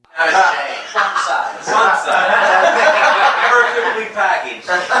Fun size. Perfectly packaged.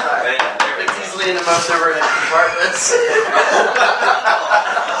 It's easily in the most overhead compartments.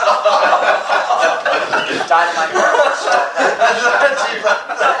 Dynamite.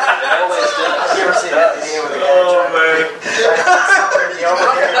 You ever see that video with the guy trying to something in the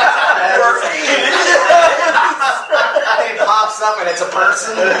overhead? It pops up and it's a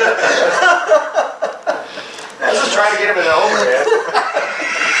person. I was just trying to get him in the overhead.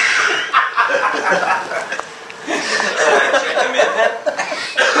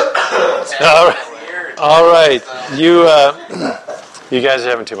 All right. You guys are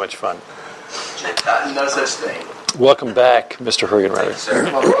having too much fun. No such thing. Welcome back, Mr. Hergenreiter.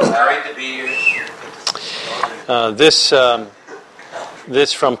 Great to be here.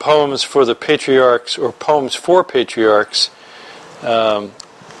 This from Poems for the Patriarchs, or Poems for Patriarchs.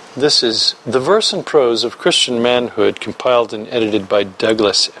 This is the verse and prose of Christian manhood, compiled and edited by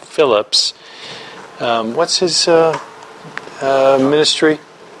Douglas Phillips. What's his ministry?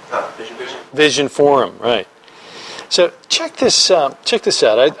 Vision Forum, right? So check this out.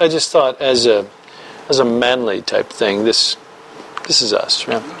 I just thought as a manly type thing, this is us,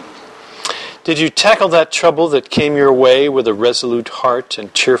 right? Did you tackle that trouble that came your way with a resolute heart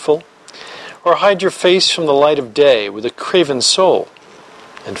and cheerful, or hide your face from the light of day with a craven soul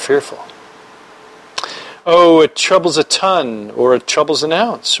and fearful? Oh, it troubles a ton, or it troubles an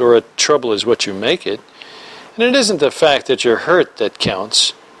ounce, or a trouble is what you make it. And it isn't the fact that you're hurt that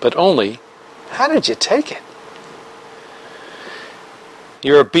counts, but only, how did you take it?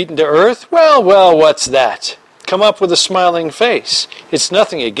 You're beaten to earth? Well, what's that? Come up with a smiling face. It's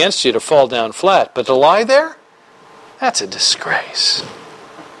nothing against you to fall down flat, but to lie there? That's a disgrace.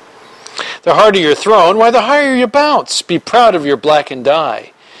 The harder you're thrown, why the higher you bounce. Be proud of your blackened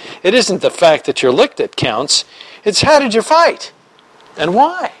eye. It isn't the fact that you're licked that counts. It's how did you fight? And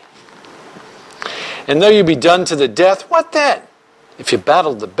why? And though you be done to the death, what then? If you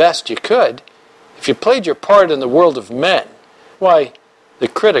battled the best you could, if you played your part in the world of men, why, the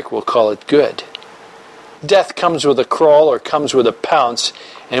critic will call it good. Death comes with a crawl or comes with a pounce,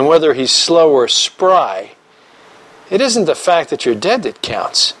 and whether he's slow or spry, it isn't the fact that you're dead that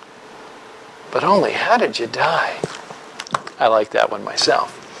counts, but only how did you die? I like that one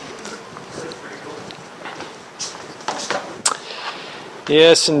myself.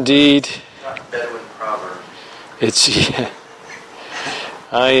 Yes, indeed. Bedouin proverb. It's. Yeah,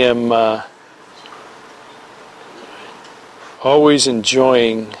 I am always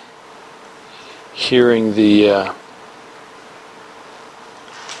enjoying hearing the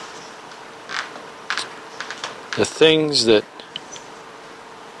things that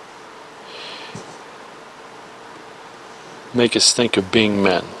make us think of being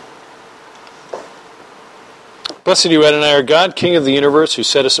men. Blessed are you, Adonai, our God, King of the universe, who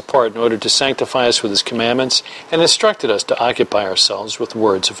set us apart in order to sanctify us with his commandments and instructed us to occupy ourselves with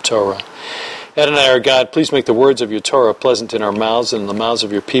words of Torah. Adonai, our God, please make the words of your Torah pleasant in our mouths and in the mouths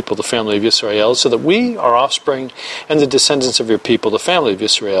of your people, the family of Israel, so that we, our offspring, and the descendants of your people, the family of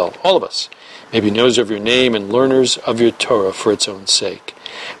Israel, all of us, may be knowers of your name and learners of your Torah for its own sake.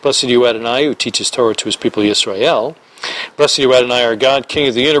 Blessed are you, Adonai, who teaches Torah to his people Israel. Blessed are you, Adonai, our God, King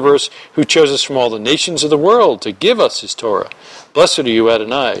of the universe, who chose us from all the nations of the world to give us his Torah. Blessed are you,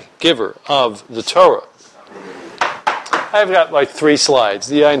 Adonai, giver of the Torah. I've got like 3 slides.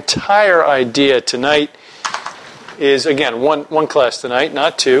 The entire idea tonight is, again, one class tonight,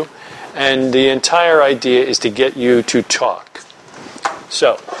 not 2. And the entire idea is to get you to talk.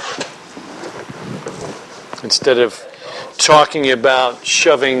 So, instead of talking about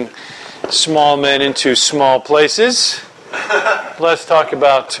shoving small men into small places, let's talk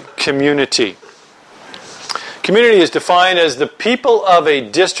about community. Community is defined as the people of a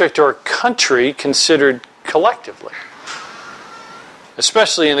district or country considered collectively,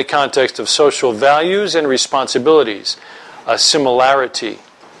 especially in the context of social values and responsibilities, a similarity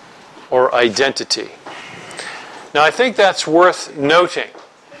or identity. Now, I think that's worth noting.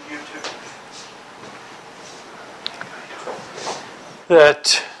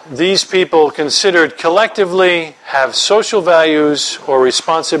 That these people considered collectively have social values or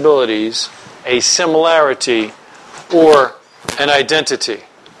responsibilities, a similarity, or an identity.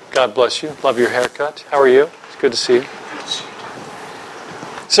 God bless you. Love your haircut. How are you? It's good to see you.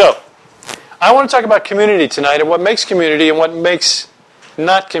 So, I want to talk about community tonight and what makes community and what makes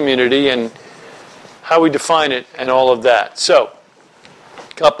not community and how we define it and all of that. So,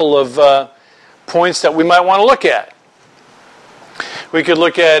 a couple of points that we might want to look at. We could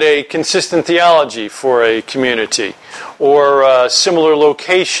look at a consistent theology for a community, or a similar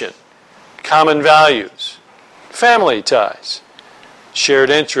location, common values, family ties, shared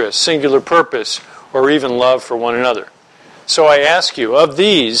interests, singular purpose, or even love for one another. So I ask you, of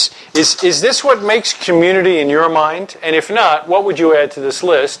these, is this what makes community in your mind? And if not, what would you add to this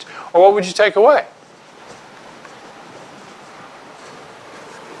list, or what would you take away?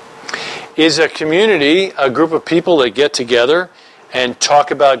 Is a community a group of people that get together and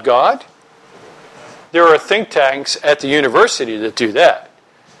talk about God? There are think tanks at the university that do that.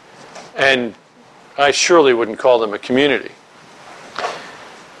 And I surely wouldn't call them a community.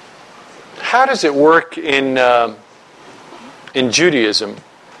 How does it work in Judaism,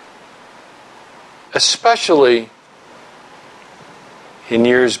 especially in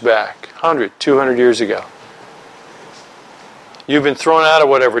years back, 100, 200 years ago? You've been thrown out of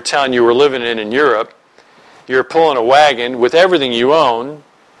whatever town you were living in Europe. You're pulling a wagon with everything you own.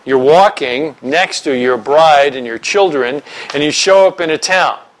 You're walking next to your bride and your children, and you show up in a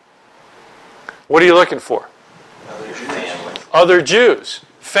town. What are you looking for? Other Jews,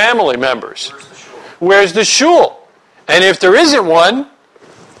 family members. Where's the shul? And if there isn't one,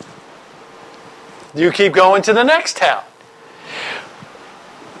 you keep going to the next town.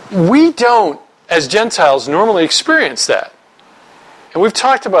 We don't, as Gentiles, normally experience that. And we've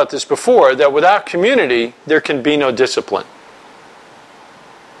talked about this before, that without community, there can be no discipline.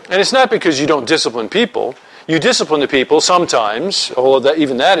 And it's not because you don't discipline people. You discipline the people sometimes, although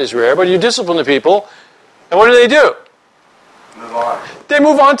even that is rare, but you discipline the people, and what do? Move on. They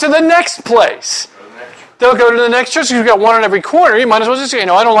move on to the next place. They'll go to the next church. You've got one on every corner. You might as well just say, I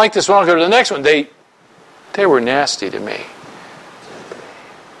don't like this one, I'll go to the next one. They were nasty to me.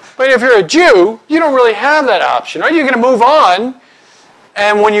 But if you're a Jew, you don't really have that option, right? You're going to move on,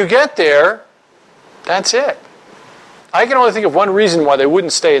 and when you get there, that's it. I can only think of one reason why they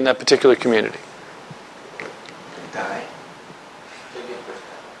wouldn't stay in that particular community. Die.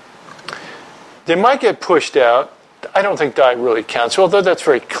 They might get pushed out. I don't think die really counts, although that's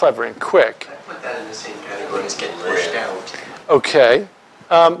very clever and quick. I put that in the same category as getting pushed out. Okay.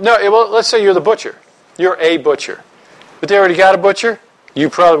 Well, let's say you're the butcher. You're a butcher. But they already got a butcher, you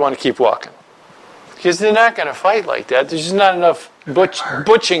probably want to keep walking. Because they're not going to fight like that. There's just not enough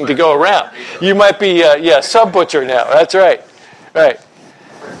butching to go around. You might be, sub-butcher now. That's right. Right.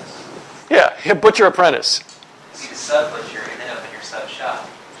 Yeah, butcher apprentice. See the sub butcher, you're gonna open your sub shop.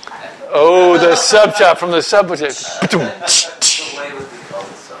 Oh, the sub shop from the sub-butcher. The way would be called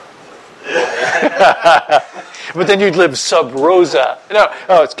the sub. But then you'd live sub rosa. No,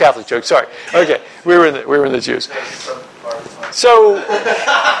 it's a Catholic joke. Sorry. Okay, we were in the Jews. So,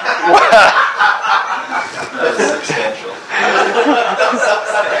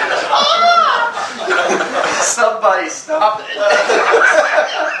 Somebody stop it.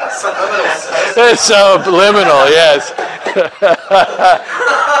 it's subliminal. Yes.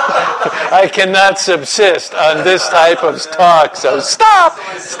 I cannot subsist on this type of talk. So stop.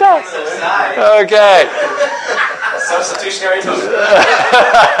 Okay. Substitutionary token. As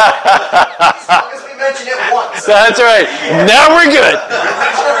long as we mention it once. That's right. Now we're good.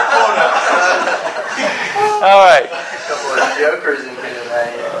 All right. A couple of jokers in here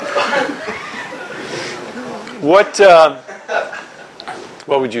tonight.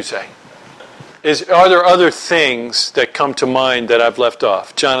 What would you say? Are there other things that come to mind that I've left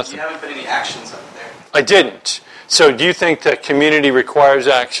off? Jonathan? You haven't put any actions up there. I didn't. So do you think that community requires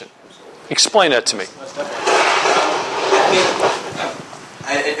action? Explain that to me.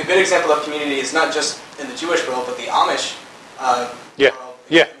 A good example of community is not just in the Jewish world, but the Amish world. Yeah.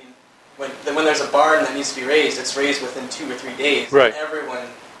 I mean, when there's a barn that needs to be raised, it's raised within 2 or 3 days. Right. Everyone,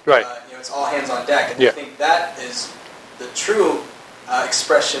 Right. It's all hands on deck. And Yeah. I think that is the true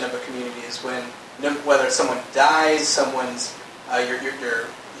expression of a community is when whether someone dies, someone's you're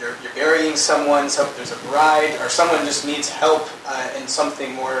burying someone, there's a bride, or someone just needs help in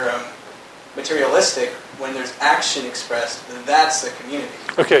something more materialistic. When there's action expressed, then that's the community.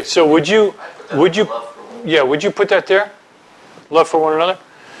 Okay, so would you put that there? Love for one another?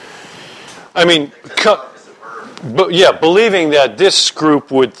 I mean, believing that this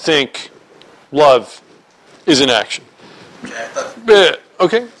group would think love is an action.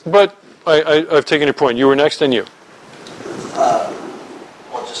 Okay, but I've taken your point. You were next, then you.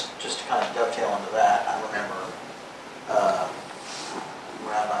 Well, just to kind of dovetail into that, I remember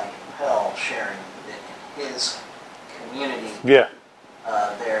Rabbi Pell sharing that in his community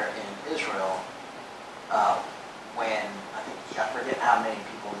there in Israel, when I forget how many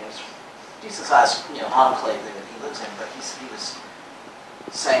people, it was a decent-sized enclave that he lives in, but he was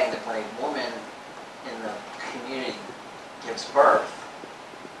saying that when a woman in the community gives birth,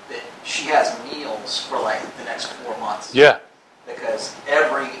 that she has meals for like the next 4 months. Yeah. Because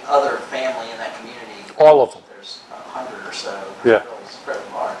every other family in that community, All of them. there's 100 or so Yeah. girls spread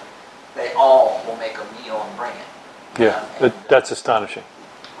of Mark, they all will make a meal and bring it. Yeah, that's astonishing.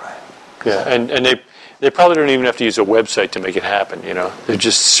 Right. Yeah, and they probably don't even have to use a website to make it happen, They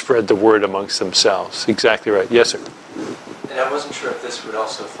just spread the word amongst themselves. Exactly right. Yes, sir. And I wasn't sure if this would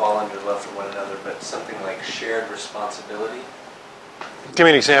also fall under love for one another, but something like shared responsibility. Give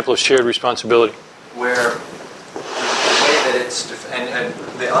me an example of shared responsibility. Where the way that it's, and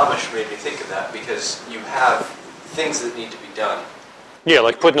the Amish made me think of that, because you have things that need to be done. Yeah,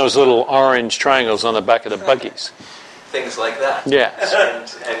 like putting those little orange triangles on the back of the buggies. Things like that. Yeah.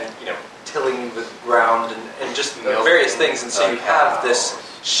 And tilling the ground and just various things. And so you have this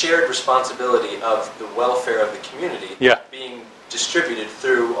shared responsibility of the welfare of the community being distributed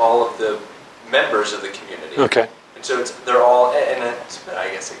through all of the members of the community. Okay. And so they're all, and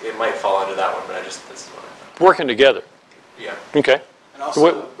I guess it might fall under that one, but this is what I thought. Working together. Yeah. Okay. And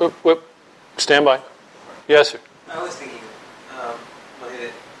also, Stand by. Yes, sir. I was thinking, one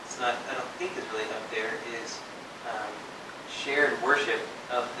thing that I don't think is really up there is shared worship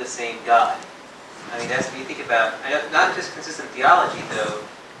of the same God. I mean, that's when you think about not just consistent theology, though,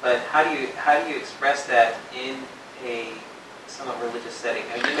 but how do you express that in a somewhat religious setting?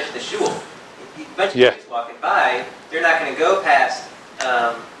 I mean, you mentioned the shul. A bunch of kids walking by, they're not going to go past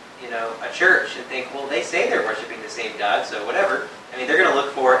a church and think, well, they say they're worshiping the same God, so whatever. I mean, they're going to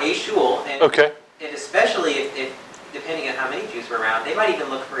look for a shul, and especially if depending on how many Jews were around, they might even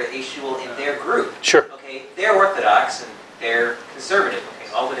look for a shul in their group. Sure. Okay, they're Orthodox and they're conservative.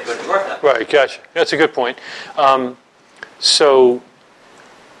 Okay, all going to go to the Orthodox. Right, gotcha. That's a good point. So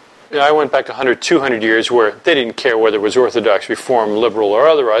I went back 100, 200 years where they didn't care whether it was Orthodox, Reform, Liberal, or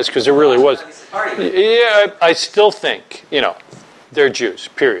otherwise, because there really was. Yeah, I still think, they're Jews,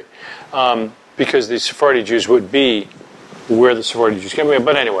 period. Because the Sephardi Jews would be where the Sephardi Jews came from.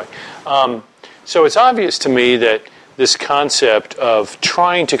 But anyway, so it's obvious to me that this concept of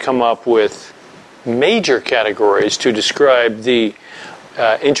trying to come up with major categories to describe the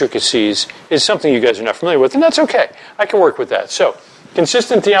intricacies is something you guys are not familiar with, and that's okay. I can work with that. So,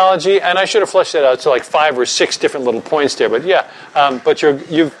 consistent theology, and I should have fleshed that out to like 5 or 6 different little points there, but but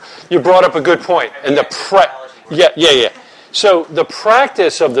you brought up a good point. And So the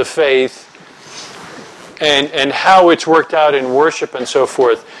practice of the faith and how it's worked out in worship and so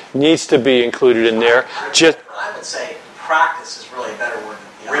forth needs to be included in there. I would say practice is really a better word than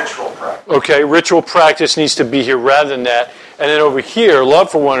theology. Ritual practice. Okay, ritual practice needs to be here rather than that. And then over here,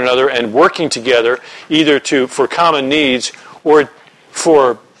 love for one another and working together, either for common needs or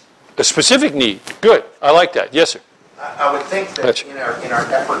for a specific need. Good. I like that. Yes, sir. I would think that in our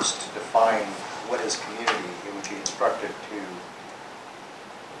efforts to define what is community, it would be instructive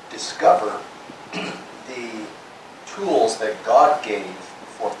to discover the tools that God gave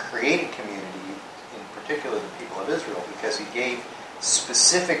for creating community, in particular the people of Israel, because He gave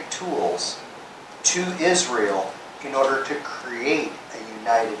specific tools to Israel in order to create a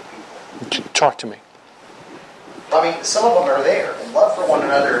united people. Talk to me. I mean, some of them are there, and love for one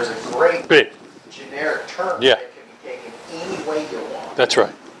another is a great generic term that can be taken any way you want. That's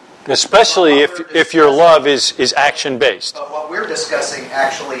right. Especially if your love is action-based. But what we're discussing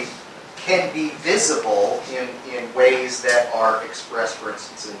actually can be visible in ways that are expressed, for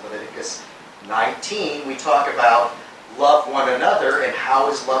instance, in Leviticus 19, we talk about love one another, and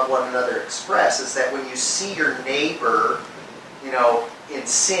how is love one another expressed? Is that when you see your neighbor, in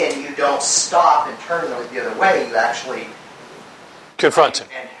sin, you don't stop and turn the other way. You actually confront him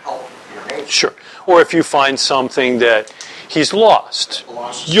and help your neighbor. Sure. Or if you find something that he's lost,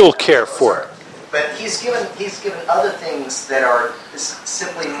 you'll care for it. But he's given other things that are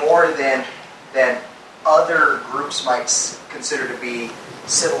simply more than other groups might consider to be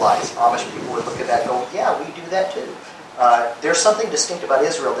civilized. Amish people would look at that and go, yeah, we do that too. There's something distinct about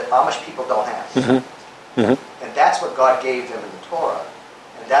Israel that Amish people don't have. Mm-hmm. Mm-hmm. And that's what God gave them in the Torah.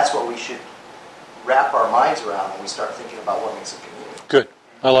 And that's what we should wrap our minds around when we start thinking about what makes a community. Good.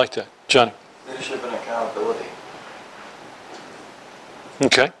 I like that. Johnny? Leadership and accountability.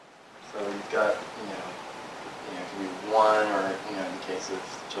 Okay. So you've got, it can be one, or, in the case of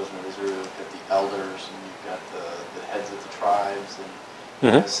the children of Israel, you've got the elders, and you've got the heads of the tribes,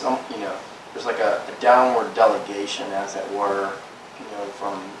 and there's like a downward delegation, as it were,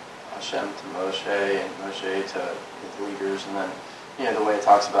 from Hashem to Moshe, and Moshe to his leaders, and then, the way it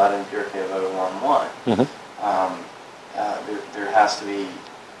talks about it in Pirkei Avot 1:1. Mm-hmm. There has to be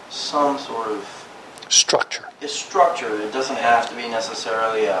some sort of structure. It's structure. It doesn't have to be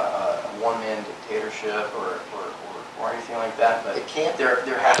necessarily a one-man dictatorship or anything like that. But it can't. There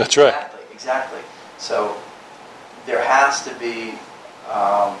has That's to be, right. Exactly. So there has to be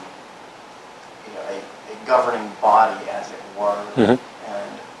a governing body, as it were. Mm-hmm.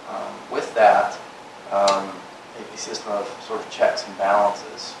 And with that, a system of sort of checks and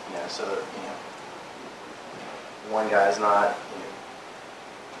balances. So that, one guy's not,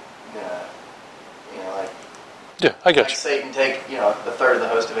 like. Yeah, I get like you. Satan take, a third of the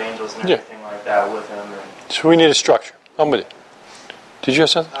host of angels and everything like that with him. And so we need a structure. I'm with you. Did you have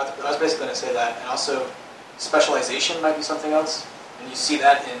something? I was basically going to say that, and also specialization might be something else, and you see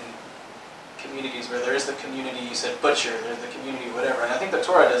that in communities where there is the community, you said butcher, there's the community whatever, and I think the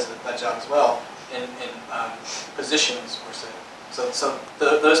Torah does that job as well in positions per se. So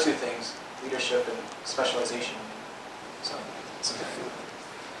those two things, leadership and specialization. So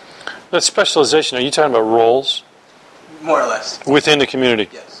That specialization, are you talking about roles? More or less. Within the community?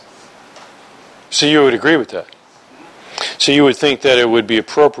 Yes. So you would agree with that? So you would think that it would be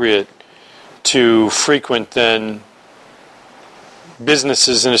appropriate to frequent then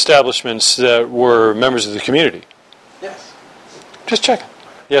businesses and establishments that were members of the community? Yes. Just checking.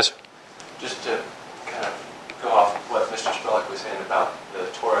 Yes, sir. Just to kind of go off what Mr. Strellick was saying about the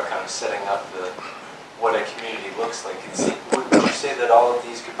Torah kind of setting up what a community looks like. Would you say that all of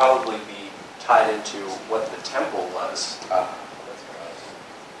these could probably be tied into what the temple was?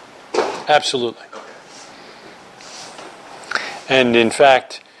 Absolutely. Okay. And in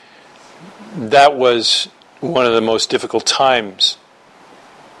fact, that was one of the most difficult times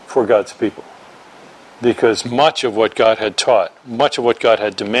for God's people. Because much of what God had taught, much of what God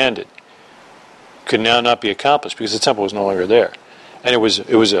had demanded, could now not be accomplished because the temple was no longer there. And it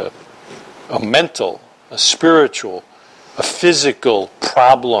was a mental, a spiritual, a physical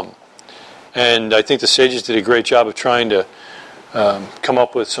problem. And I think the sages did a great job of trying to come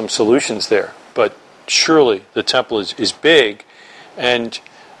up with some solutions there. But surely the temple is big. And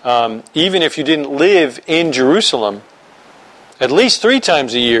even if you didn't live in Jerusalem, at least 3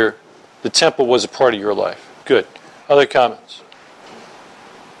 times a year, the temple was a part of your life. Good. Other comments?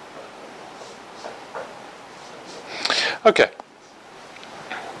 Okay.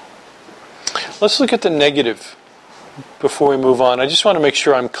 Let's look at the negative before we move on. I just want to make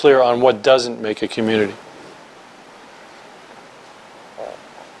sure I'm clear on what doesn't make a community.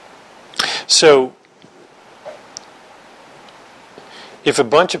 So, if a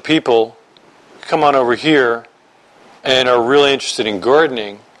bunch of people come on over here and are really interested in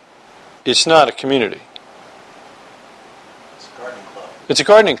gardening, it's not a community. It's a gardening club. It's a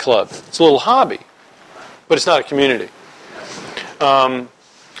gardening club. It's a little hobby, but it's not a community.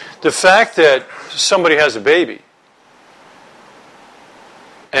 The fact that somebody has a baby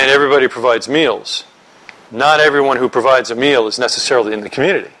and everybody provides meals, not everyone who provides a meal is necessarily in the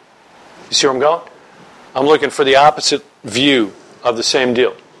community. You see where I'm going? I'm looking for the opposite view of the same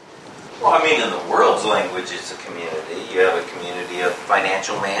deal. Well, I mean, in the world's language, it's a community. You have a community of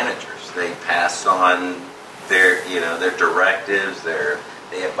financial managers. They pass on their directives. They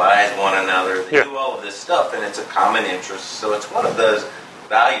advise one another. They do all of this stuff, and it's a common interest. So it's one of those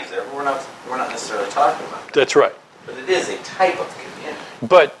values that we're not necessarily talking about. That's right. But it is a type of community.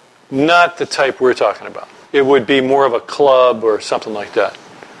 But not the type we're talking about. It would be more of a club or something like that.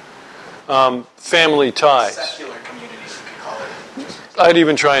 Family ties. Secular communities, you could call it. I'd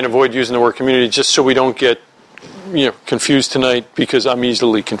even try and avoid using the word community just so we don't get confused tonight, because I'm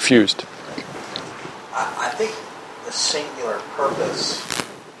easily confused. I think the singular purpose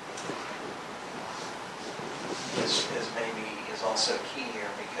is also key here,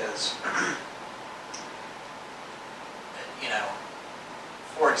 because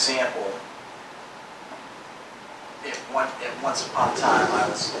for example, once upon a time I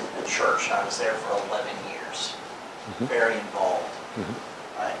was in a church. I was there for 11 years, very involved.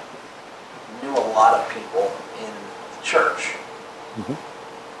 I knew a lot of people in the church,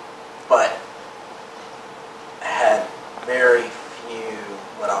 but had very few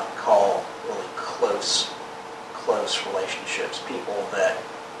what I would call really close relationships. People that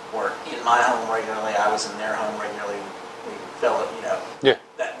were in my home regularly, I was in their home regularly. We felt,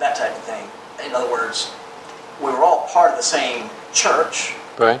 that type of thing. In other words, we were all part of the same church.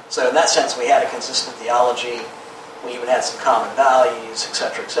 Right. So in that sense, we had a consistent theology. We even had some common values,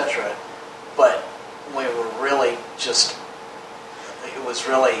 etc., etc. But we were really it was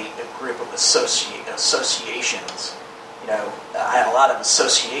really a group of associations. I had a lot of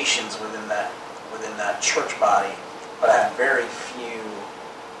associations within that church body, but I had very few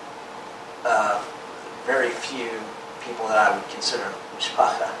people that I would consider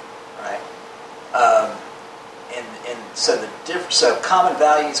mishpacha, right? And so common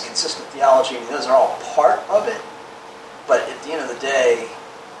values, consistent theology, those are all part of it. But at the end of the day,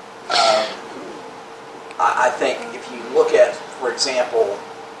 I think if you look at, for example,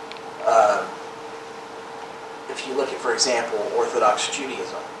 if you look at, for example, Orthodox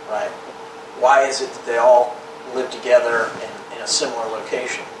Judaism, right? Why is it that they all live together in a similar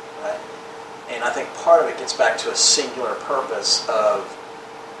location, right? And I think part of it gets back to a singular purpose of,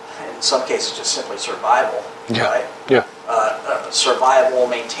 in some cases, just simply survival, right? Yeah. Survival,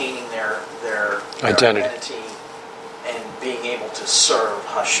 maintaining their identity, and being able to serve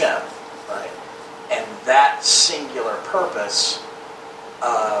Hashem, right? And that singular purpose,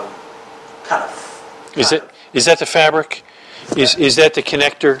 is that the fabric? Is that the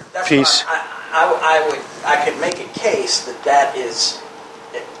connector piece? I could make a case that is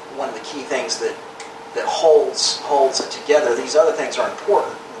one of the key things that holds it together. These other things are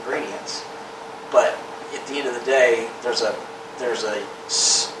important ingredients, but at the end of the day, there's a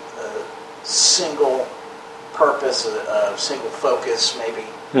single purpose, a single focus, maybe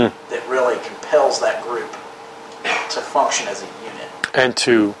that really compels that group to function as a unit and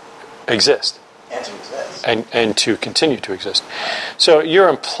to exist. And to continue to exist. So you're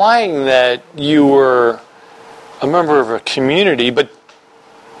implying that you were a member of a community, but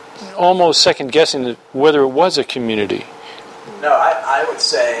almost second guessing whether it was a community. No, I would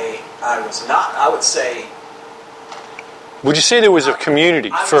say I was not. I would say. Would you say there was a community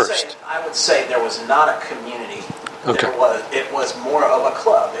first? I would say there was not a community. Okay. It was more of a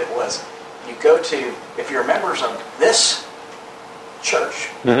club. It was, you go to, if you're members of this church,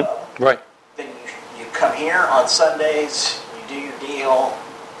 right. Then you come here on Sundays, you do your deal,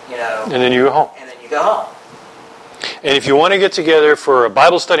 and then you go home. And if you want to get together for a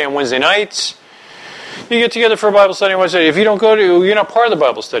Bible study on Wednesday nights, you get together for a Bible study on Wednesday. If you don't go to, you're not part of the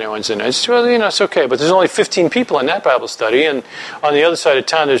Bible study on Wednesday nights, well, it's okay. But there's only 15 people in that Bible study, and on the other side of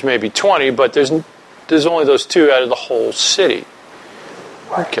town there's maybe 20, but there's only those two out of the whole city.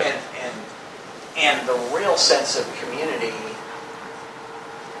 Right. Okay. And the real sense of community,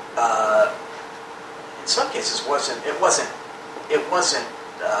 in some cases, wasn't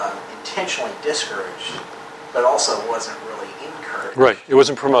intentionally discouraged, but also wasn't really encouraged. Right. It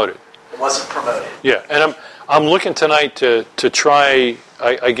wasn't promoted. Yeah, and I'm looking tonight to try,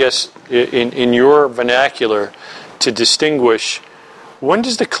 I guess, in your vernacular, to distinguish when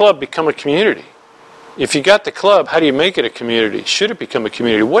does the club become a community? If you got the club, how do you make it a community? Should it become a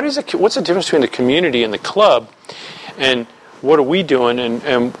community? What's the difference between the community and the club? And what are we doing?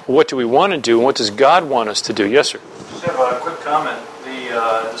 And what do we want to do? And what does God want us to do? Yes, sir. Just have a quick comment.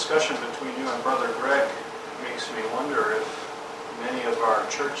 The discussion between you and Brother Greg makes me wonder if many of our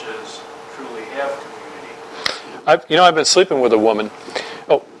churches truly have community. I've been sleeping with a woman.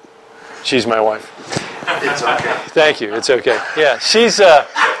 Oh, she's my wife. It's okay. Thank you. It's okay. Yeah, she's...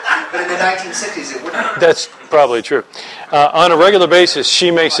 But in the 1960s, it wouldn't. That's probably true. On a regular basis,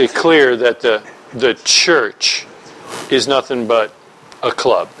 she makes it clear that the church is nothing but a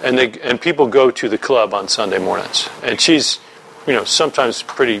club, and people go to the club on Sunday mornings, and she's, sometimes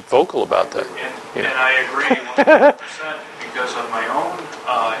pretty vocal about that. And I agree 100% because of my own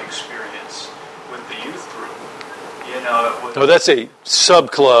experience with the youth group. That's a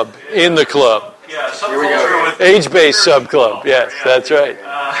sub-club in the club. Yeah, subculture with age-based sub-club. Yes, that's right.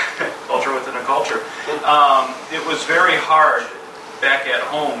 Culture within a culture. It was very hard back at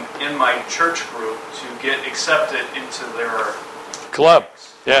home in my church group to get accepted into their club.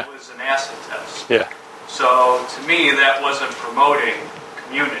 Yeah. It was an acid test. Yeah. So to me, that wasn't promoting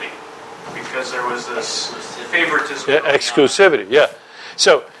community because there was this favoritism. Yeah, exclusivity. Yeah.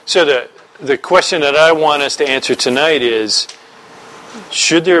 So the question that I want us to answer tonight is: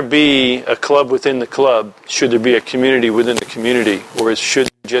 should there be a club within the club? Should there be a community within the community? Or should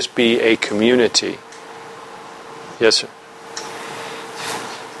there just be a community? Yes, sir.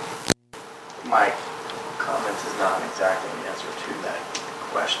 My comment is not exactly an answer to that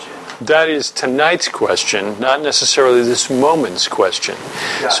question. That is tonight's question, not necessarily this moment's question.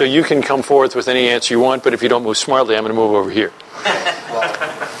 Yeah. So you can come forth with any answer you want, but if you don't move smartly, I'm going to move over here. Well,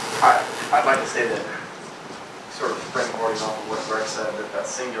 I'd like to say that, sort of springboarding off of what Greg said, that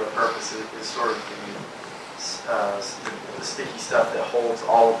singular purpose is sort of the sticky stuff that holds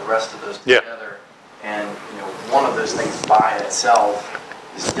all of the rest of those together. And one of those things by itself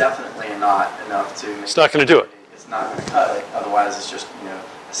is definitely not enough to. It's not going to do it. It's not going to cut it. Otherwise, it's just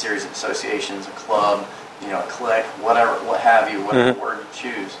a series of associations, a club, a clique, whatever, what have you, whatever word you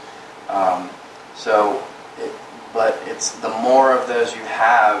choose. But it's the more of those you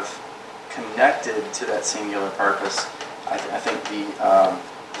have connected to that singular purpose, I think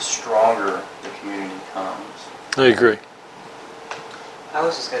the stronger the community comes. I agree. I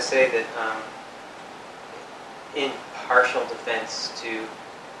was just going to say that in partial defense to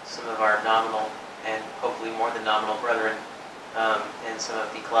some of our nominal and hopefully more than nominal brethren and some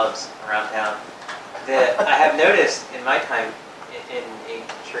of the clubs around town, I have noticed in my time in a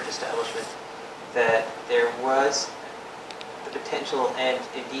church establishment that there was the potential and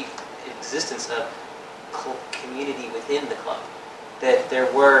indeed existence of community within the club. That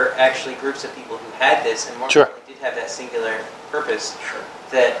there were actually groups of people who had this and more importantly did have that singular purpose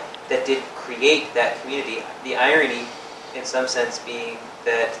that did create that community. The irony, in some sense, being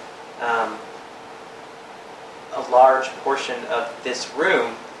that a large portion of this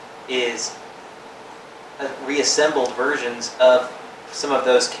room is reassembled versions of some of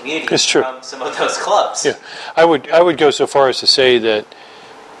those communities from some of those clubs. Yeah, I would go so far as to say that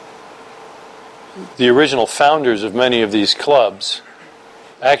the original founders of many of these clubs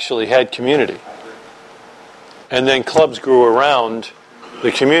actually had community, and then clubs grew around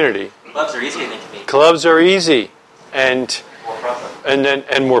the community. Clubs are easier than community. Clubs are easy, and more profitable.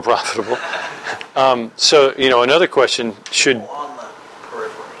 And more profitable. So another question should on the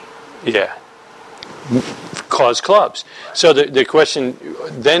periphery. Yeah. Cause clubs. So the question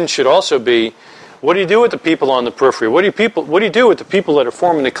then should also be, what do you do with the people on the periphery? What do you do with the people that are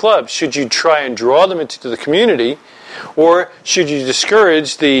forming the club? Should you try and draw them into the community, or should you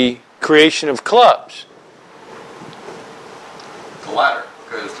discourage the creation of clubs? The latter,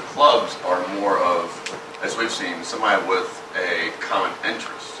 because the clubs are more of, as we've seen, somebody with a common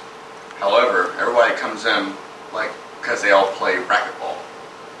interest. However, everybody comes in because they all play racquetball,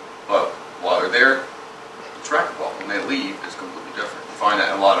 but while they're there, it's racquetball. When they leave, it's completely different. You find that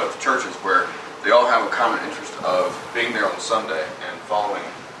in a lot of churches where they all have a common interest of being there on Sunday and following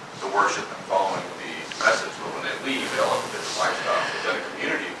the worship and following the message. But when they leave, they all have a different lifestyle. Within a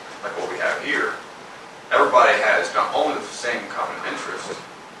community like what we have here, everybody has not only the same common interest,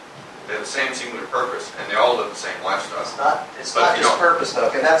 they have the same singular purpose, and they all live the same lifestyle. It's not just purpose, though,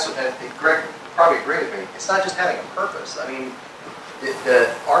 and that's what Greg probably agree with me. It's not just having a purpose. I mean, the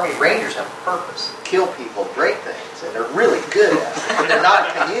Army Rangers have a purpose: kill people, break things, and they're really good at it. But they're not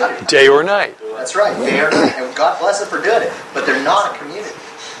a community. Day or night. That's right, day or night, and God bless them for doing it. But they're not a community.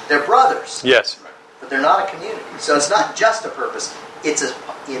 They're brothers. Yes. But they're not a community. So it's not just a purpose. It's a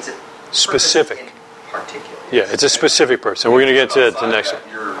specific. In particular. Yeah, it's a specific purpose, and we're going to get to the next one.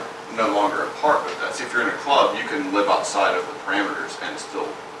 You're no longer a part of that. See, if you're in a club, you can live outside of the parameters and still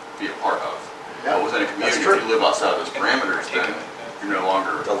be a part of. Yeah, but within a community, if you live outside of those parameters, then you're no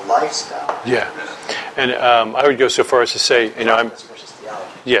longer the lifestyle. Yeah, and I would go so far as to say, I'm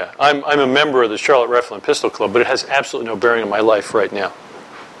a member of the Charlotte Rifle and Pistol Club, but it has absolutely no bearing on my life right now.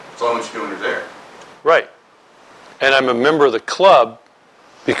 As long as you're doing it there. Right, and I'm a member of the club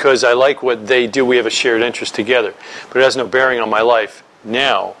because I like what they do. We have a shared interest together, but it has no bearing on my life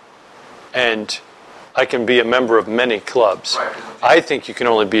now, and I can be a member of many clubs. Right. I think you can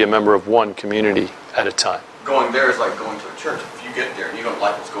only be a member of one community at a time. Going there is like going to a church. If you get there and you don't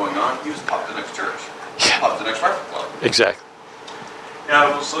like what's going on, you just pop to the next church. Pop to the next rifle club. Exactly. Yeah,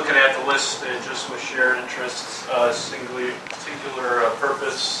 I was looking at the list just with shared interests, singular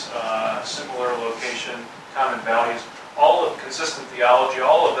purpose, similar location, common values, all of consistent theology,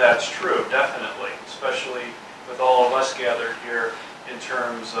 all of that's true, definitely, especially with all of us gathered here in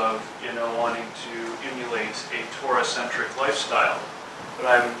terms of, wanting to emulate a Torah-centric lifestyle. But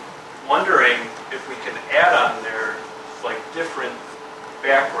I'm wondering if we can add on there, different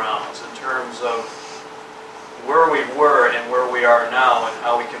backgrounds in terms of where we were and where we are now and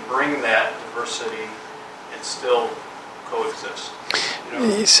how we can bring that diversity and still coexist.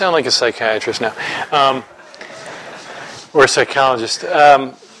 You sound like a psychiatrist now. Or a psychologist.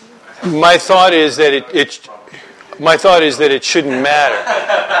 My thought is that it shouldn't matter.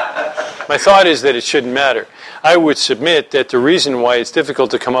 My thought is that it shouldn't matter. I would submit that the reason why it's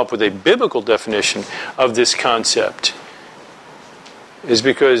difficult to come up with a biblical definition of this concept is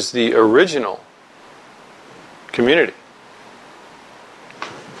because the original community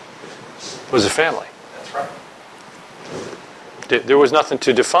was a family. That's right. There was nothing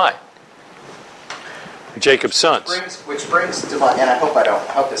to define. Jacob's sons. Which brings to mind, and I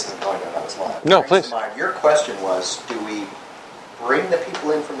hope this isn't going to another slide. No, please. Your question was, do we bring the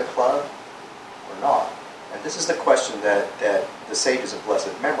people in from the club or not? And this is the question that the sages of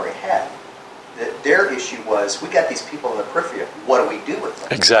blessed memory had. Their issue was, we got these people in the periphery, what do we do with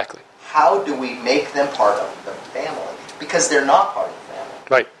them? Exactly. How do we make them part of the family? Because they're not part of the family.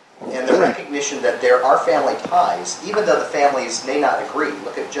 Right. And the recognition that there are family ties, even though the families may not agree.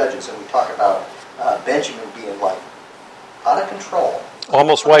 Look at Judges, and we talk about Benjamin being out of control.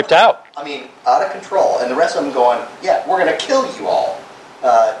 Almost wiped out. I mean, out of control. And the rest of them going, yeah, we're going to kill you all.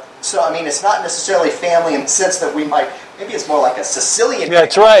 So, it's not necessarily family in the sense that we might, maybe it's more like a Sicilian. Yeah,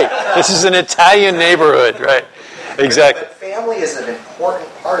 that's right. This is an Italian neighborhood, right? Exactly. But family is an important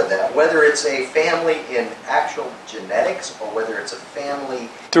part of that, whether it's a family in actual genetics or whether it's a family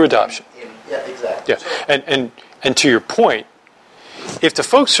through adoption. Yeah, exactly. Yeah, and to your point, if the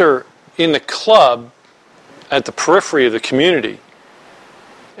folks are in the club at the periphery of the community,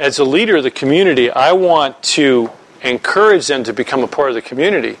 as a leader of the community, I want to encourage them to become a part of the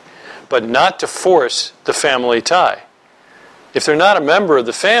community, but not to force the family tie. If they're not a member of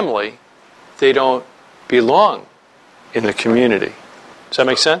the family, they don't belong in the community. Does that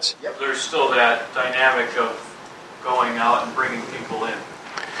make sense? Yep. There's still that dynamic of going out and bringing people in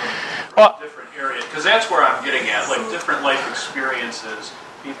from different areas, because that's where I'm getting at, like different life experiences,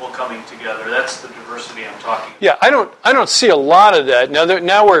 people coming together. That's the diversity I'm talking about. Yeah, I don't see a lot of that.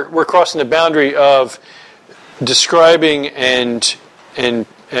 Now we're crossing the boundary of describing and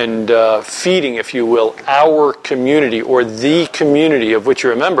feeding, if you will, our community or the community of which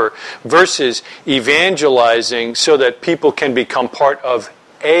you're a member, versus evangelizing so that people can become part of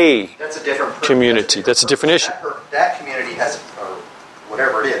that's a different community. That's a different issue. That community has, or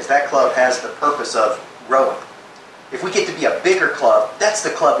whatever it is, that club has the purpose of growing. If we get to be a bigger club, that's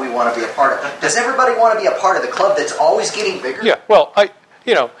the club we want to be a part of. Does everybody want to be a part of the club that's always getting bigger? Yeah, well,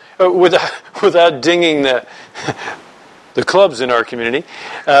 without dinging the clubs in our community,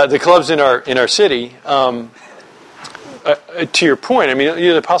 the clubs in our city. To your point, I mean,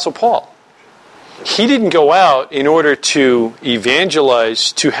 the Apostle Paul. He didn't go out in order to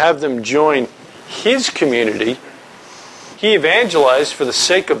evangelize, to have them join his community. He evangelized for the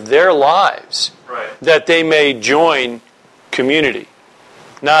sake of their lives, right, that they may join community,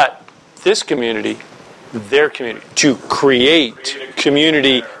 not this community, their community, to create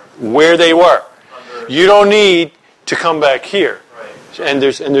community where they were. You don't need to come back here, right, and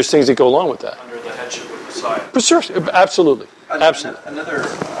there's things that go along with that. Under the headship of Messiah. For sure, absolutely. Absolutely. Another,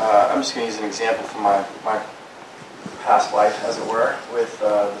 I'm just going to use an example from my past life, as it were, with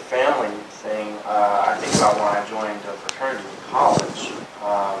the family thing. I think about when I joined a fraternity in college.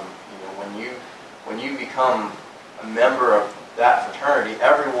 When you become a member of that fraternity,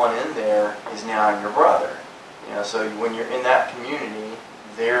 everyone in there is now your brother. So when you're in that community,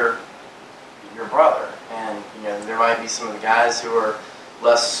 they're your brother, and there might be some of the guys who are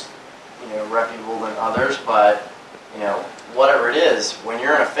less reputable than others, but whatever it is, when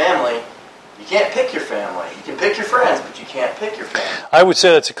you're in a family, you can't pick your family. You can pick your friends, but you can't pick your family. I would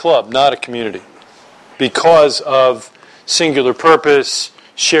say that's a club, not a community, because of singular purpose,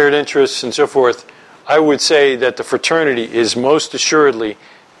 shared interests, and so forth. I would say that the fraternity is most assuredly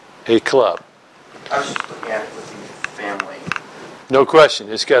a club. I was just looking at it with the family. No question.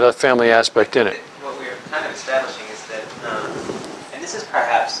 It's got a family aspect in it. What we're kind of establishing is that, and this is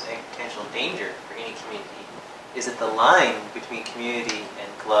perhaps a potential danger for any community, is that the line between community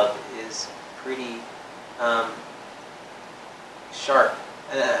and club is pretty sharp.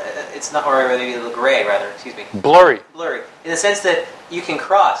 It's not, or maybe a little gray, rather, excuse me. Blurry. Blurry. In the sense that you can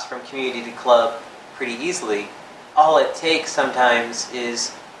cross from community to club pretty easily. All it takes sometimes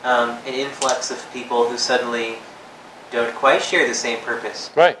is an influx of people who suddenly don't quite share the same purpose.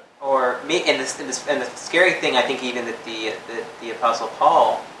 Right. And the scary thing, I think, even that the Apostle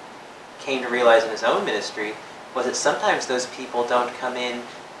Paul came to realize in his own ministry, was that sometimes those people don't come in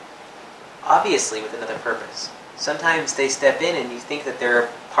obviously with another purpose. Sometimes they step in and you think that they're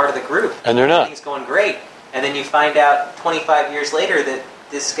part of the group. And they're not. Everything's going great. And then you find out 25 years later that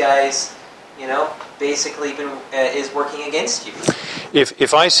this guy's, basically is working against you.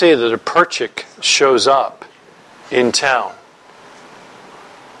 If I say that a Perchik shows up in town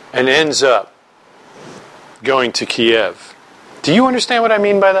and ends up going to Kiev, do you understand what I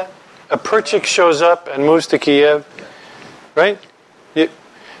mean by that? A Perchik shows up and moves to Kiev, right?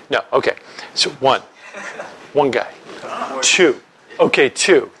 No, okay. So one guy. Two. Okay,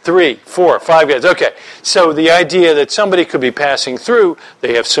 2, 3, 4, 5 guys. Okay, so the idea that somebody could be passing through,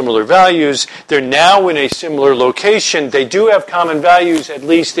 they have similar values, they're now in a similar location, they do have common values, at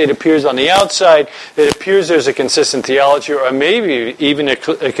least it appears on the outside, it appears there's a consistent theology, or maybe even a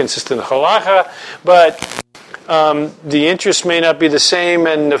consistent halacha, but the interests may not be the same,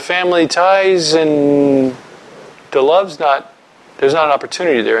 and the family ties and the love's not, there's not an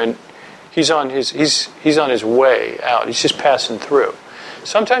opportunity there, and he's on his way out. He's just passing through.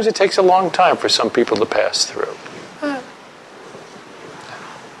 Sometimes it takes a long time for some people to pass through.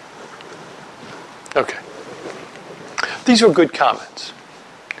 Okay. These were good comments.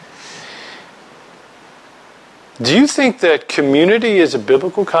 Do you think that community is a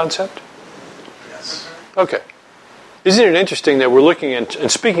biblical concept? Yes. Okay. Isn't it interesting that we're looking at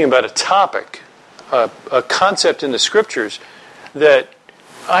and speaking about a topic, a concept in the Scriptures that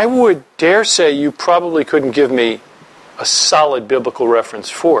I would dare say you probably couldn't give me a solid biblical reference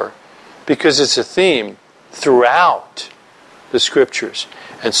for, because it's a theme throughout the Scriptures,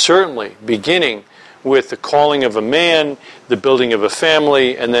 and certainly beginning with the calling of a man, the building of a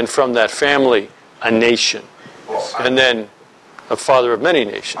family, and then from that family, a nation, and then a father of many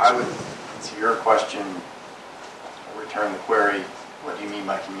nations. I would, to your question, return the query, what do you mean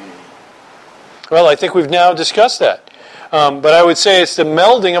by community? Well, I think we've now discussed that. But I would say it's the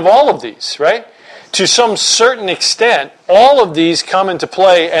melding of all of these, right? To some certain extent, all of these come into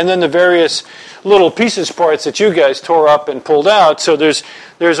play, and then the various little pieces, parts that you guys tore up and pulled out. So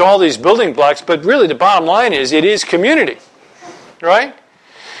there's all these building blocks, but really the bottom line is it is community, right?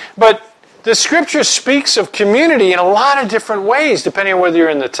 But the Scripture speaks of community in a lot of different ways, depending on whether you're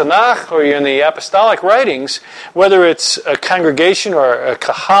in the Tanakh or you're in the apostolic writings, whether it's a congregation or a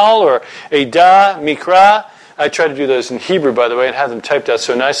kahal or a da, mikra. I try to do those in Hebrew, by the way, and have them typed out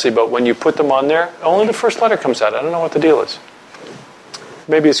so nicely, but when you put them on there, only the first letter comes out. I don't know what the deal is.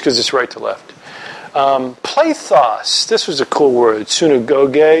 Maybe it's because it's right to left. Plathos, this was a cool word.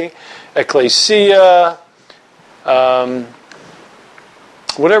 Synagoge, ecclesia,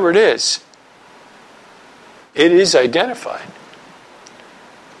 whatever it is identified.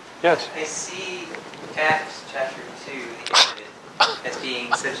 Yes? I see Acts chapter 2, the end of it, as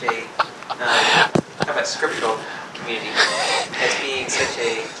being such a, talk about scriptural community, as being such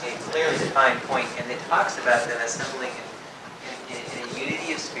a clearly defined point, and it talks about them assembling in a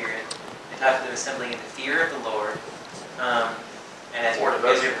unity of spirit. It talks about them assembling in the fear of the Lord, and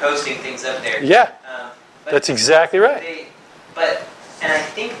as you're posting things up there. Yeah, that's exactly right. And I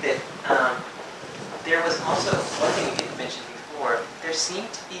think that there was also one thing you didn't mention before. There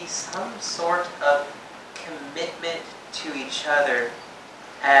seemed to be some sort of commitment to each other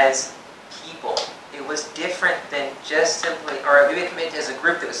as people. It was different than just simply, or maybe a commitment as a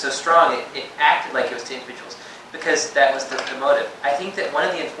group that was so strong it acted like it was to individuals, because that was the motive. I think that one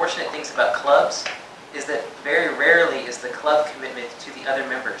of the unfortunate things about clubs is that very rarely is the club commitment to the other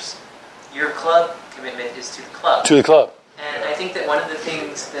members. Your club commitment is to the club. To the club. And I think that one of the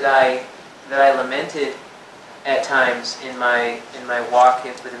things that I lamented at times in my walk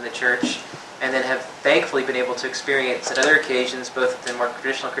within the church, and then have thankfully been able to experience at other occasions, both in more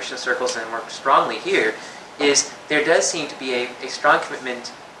traditional Christian circles and more strongly here, is there does seem to be a strong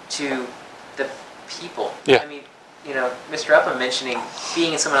commitment to the people. Yeah. I mean, Mr. Upham mentioning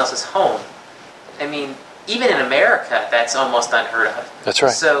being in someone else's home. I mean, even in America, that's almost unheard of. That's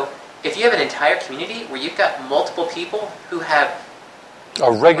right. So if you have an entire community where you've got multiple people who have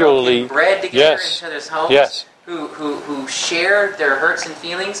regularly bred together in each other's homes, yes, who share their hurts and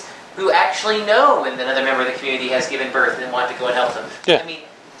feelings, who actually know when another member of the community has given birth and want to go and help them. Yeah. I mean,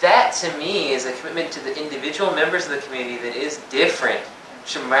 that to me is a commitment to the individual members of the community that is different,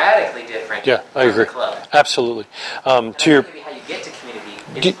 dramatically different. Yeah, I agree. The club. Absolutely. To your how you get to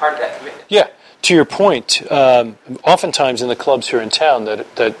community is part of that commitment. Yeah. To your point, oftentimes in the clubs here in town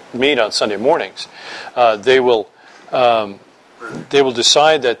that meet on Sunday mornings, they will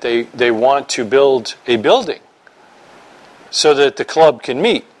decide that they want to build a building so that the club can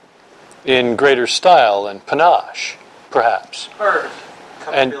meet in greater style and panache, perhaps. Or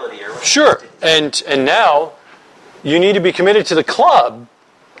comfortability or whatever. Sure. And now you need to be committed to the club,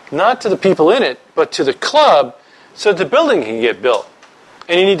 not to the people in it, but to the club so that the building can get built.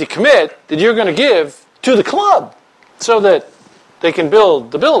 And you need to commit that you're going to give to the club so that they can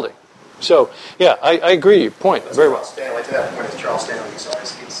build the building. So, yeah, I agree with your point. Very well. Stanley, to that point, as Charles Stanley used to always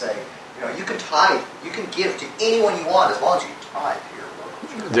say, you can tithe, you can give to anyone you want as long as you tithe to your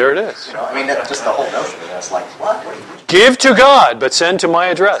local church. There it is. I mean, that's just the whole notion of it. It's like, what? What are you doing? Give to God, but send to my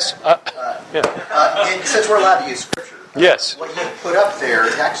address. And since we're allowed to use Scripture, yes, what you put up there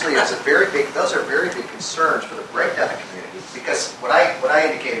is actually those are very big concerns for the breakdown of community. Because what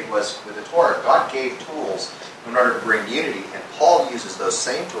I indicated was with the Torah, God gave tools in order to bring unity, and Paul uses those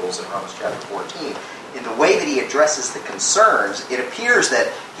same tools in Romans chapter 14. In the way that he addresses the concerns, it appears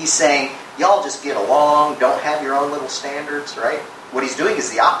that he's saying, y'all just get along, don't have your own little standards, right? What he's doing is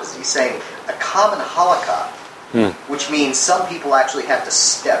the opposite. He's saying a common halakha, which means some people actually have to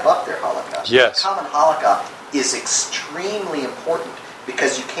step up their halakha. Yes. A common halakha is extremely important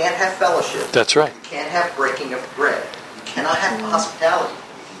because you can't have fellowship. That's right. You can't have breaking of bread. You cannot have hospitality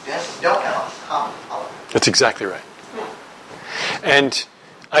if you don't have a common halakha. That's exactly right. And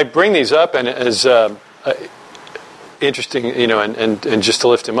I bring these up and as interesting, and just to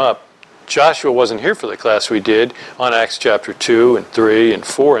lift him up, Joshua wasn't here for the class we did on Acts chapter 2 and 3 and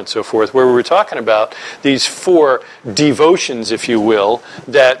 4 and so forth, where we were talking about these 4 devotions, if you will,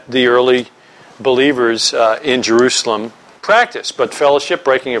 that the early believers in Jerusalem practice, but fellowship,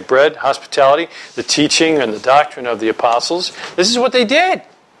 breaking of bread, hospitality, the teaching and the doctrine of the apostles. This is what they did.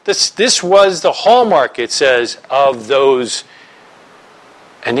 This was the hallmark, it says, of those,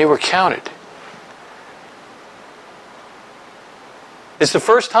 and they were counted. It's the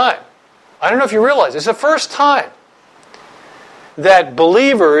first time. I don't know if you realize, it's the first time that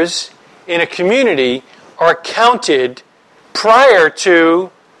believers in a community are counted prior to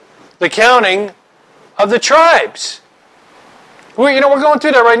the counting of the tribes. We're going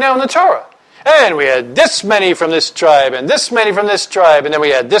through that right now in the Torah. And we had this many from this tribe, and this many from this tribe, and then we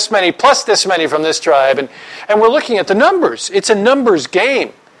had this many plus this many from this tribe. And we're looking at the numbers. It's a numbers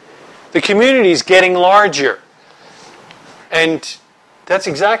game. The community's getting larger. And that's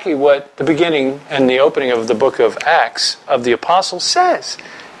exactly what the beginning and the opening of the book of Acts of the Apostles says,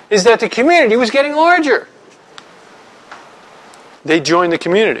 is that the community was getting larger. They joined the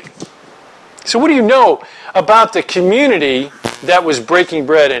community. So what do you know about the community that was breaking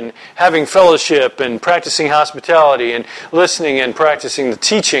bread and having fellowship and practicing hospitality and listening and practicing the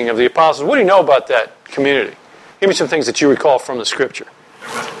teaching of the apostles? What do you know about that community? Give me some things that you recall from the Scripture.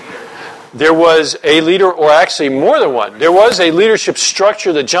 There was a leader, or actually more than one. There was a leadership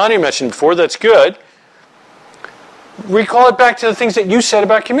structure that Johnny mentioned before. That's good. Recall it back to the things that you said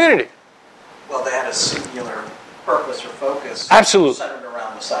about community. Well, they had a singular purpose or focus. Absolutely. Centered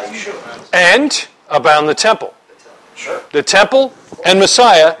around Messiah Yeshua. And about the temple. Sure. The temple and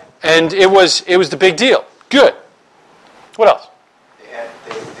Messiah, and it was the big deal. Good. What else?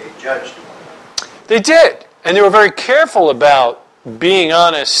 They judged one. They did. And they were very careful about being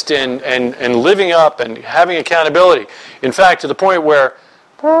honest and living up and having accountability. In fact, to the point where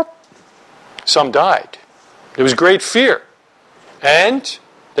some died. There was great fear. And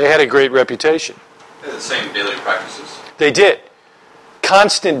they had a great reputation. They had the same daily practices. They did.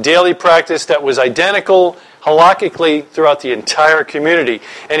 Constant daily practice that was identical halakhically throughout the entire community.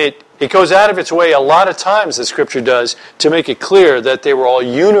 And it goes out of its way a lot of times, the Scripture does, to make it clear that they were all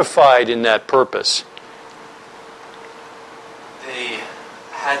unified in that purpose. They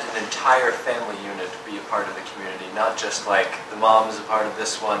had an entire family unit be a part of the community, not just like the mom's a part of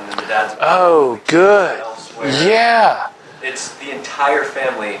this one and the dad's a part of the good. Elsewhere. Yeah. It's the entire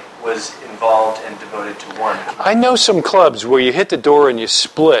family was involved and devoted to one. I know some clubs where you hit the door and you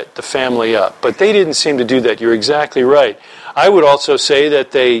split the family up, but they didn't seem to do that. You're exactly right. I would also say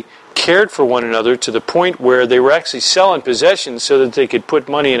that they cared for one another to the point where they were actually selling possessions so that they could put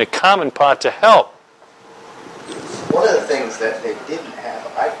money in a common pot to help. One of the things that they didn't have,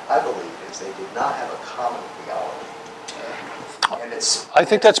 I believe, is they did not have a common theology. And I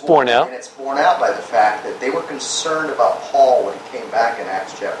think that's borne out. And it's borne out by the fact that they were concerned about Paul when he came back in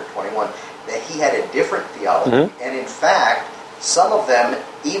Acts chapter 21, that he had a different theology. Mm-hmm. And in fact, some of them,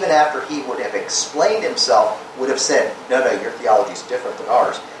 even after he would have explained himself, would have said, no, your theology is different than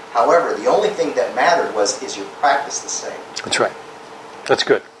ours. However, the only thing that mattered was, is your practice the same? That's right. That's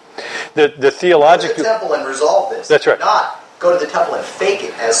good. The theological... Go to the temple and resolve this. That's right. Not go to the temple and fake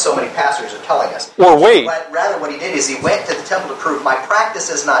it, as so many pastors are telling us. Or wait. Rather, what he did is he went to the temple to prove my practice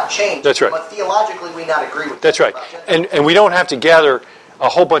has not changed. That's right. But theologically, we not agree with That's right. And we don't have to gather a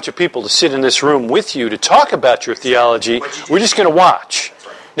whole bunch of people to sit in this room with you to talk about your theology. We're just going to watch.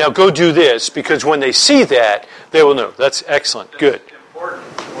 Right. Now go do this, because when they see that, they will know. That's excellent. Good. It's important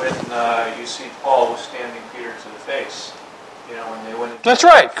when you see Paul withstanding Peter to the face. When they went. That's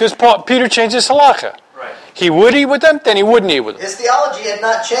right, because Peter changed his halakha. Right. He would eat with them, then he wouldn't eat with them. His theology had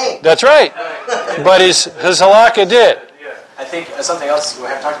not changed. That's right. But his halakha did. I think something else we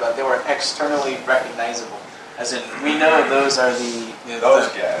haven't talked about, they were externally recognizable. As in, we know those are those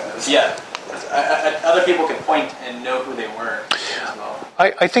guys. Yeah. Other people can point and know who they were as well.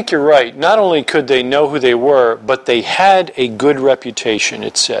 I think you're right. Not only could they know who they were, but they had a good reputation,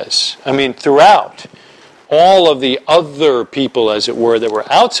 it says. I mean, throughout. All of the other people, as it were, that were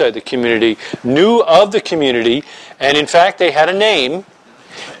outside the community knew of the community, and in fact they had a name,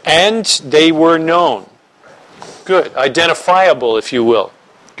 and they were known. Good. Identifiable, if you will.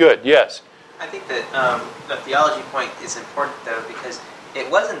 Good, yes. I think that the theology point is important, though, because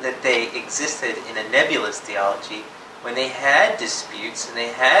it wasn't that they existed in a nebulous theology. When they had disputes and they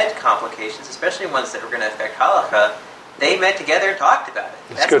had complications, especially ones that were going to affect halakha, they met together and talked about it.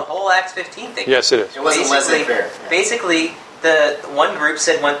 That's good. The whole Acts 15 thing. Yes, it is. It wasn't laissez-faire. Basically, the one group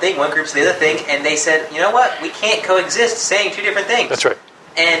said one thing, one group said the other thing, and they said, you know what? We can't coexist saying two different things. That's right.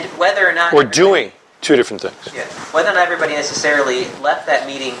 And whether or not... Or doing two different things. Yeah. Whether or not everybody necessarily left that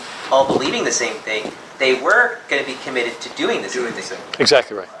meeting all believing the same thing, they were going to be committed to doing the same thing.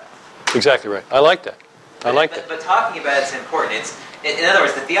 Exactly right. Exactly right. I like that. But talking about it's important. In other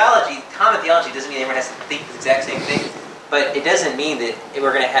words, the theology, common theology, doesn't mean everyone has to think the exact same thing. but it doesn't mean that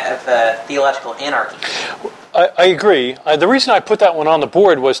we're going to have theological anarchy. I agree. The reason I put that one on the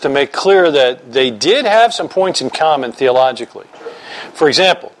board was to make clear that they did have some points in common theologically. For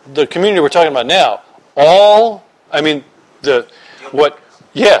example, the community we're talking about now,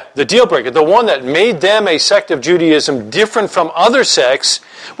 the deal breaker, the one that made them a sect of Judaism different from other sects,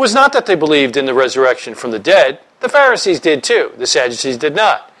 was not that they believed in the resurrection from the dead. The Pharisees did too. The Sadducees did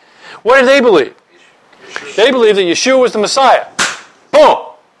not. What did they believe? They believed that Yeshua was the Messiah. Boom!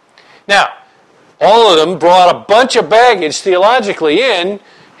 Now, all of them brought a bunch of baggage theologically in.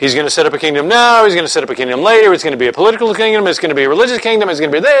 He's going to set up a kingdom now, he's going to set up a kingdom later, it's going to be a political kingdom, it's going to be a religious kingdom, it's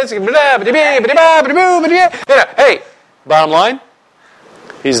going to be this, it's going to be that, hey, bottom line,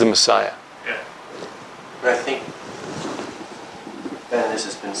 he's the Messiah. Yeah. I think, and this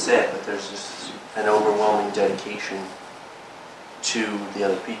has been said, but there's just an overwhelming dedication to the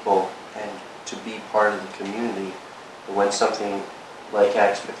other people and to be part of the community. And when something like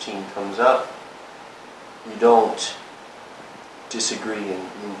Acts 15 comes up, you don't disagree and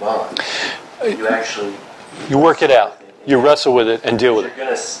move on. You work it out. You wrestle with it and deal with it. You're going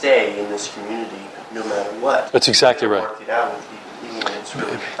to stay in this community no matter what. That's exactly right. Work it out with people, even when it's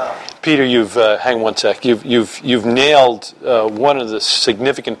really tough. Peter, hang one sec. You've nailed one of the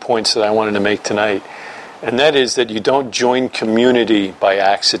significant points that I wanted to make tonight, and that is that you don't join community by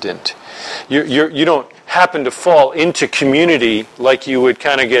accident. You don't happen to fall into community like you would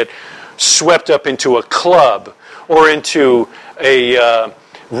kind of get swept up into a club or into a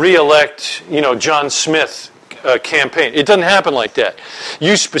re-elect, John Smith campaign. It doesn't happen like that.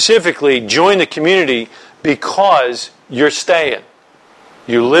 You specifically join the community because you're staying.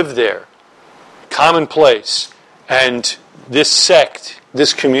 You live there. Commonplace. And this sect,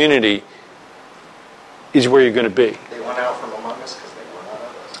 this community, is where you're going to be. They went out from among us because they were not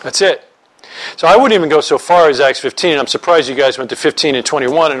of us. That's it. So I wouldn't even go so far as Acts 15. I'm surprised you guys went to 15 and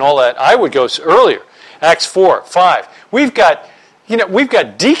 21 and all that. I would go earlier. Acts 4, 5. We've got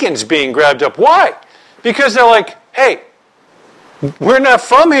deacons being grabbed up. Why? Because they're like, hey, we're not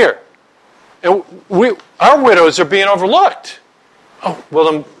from here. And our widows are being overlooked. Oh,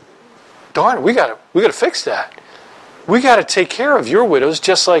 well then, darn it, we got to fix that. We got to take care of your widows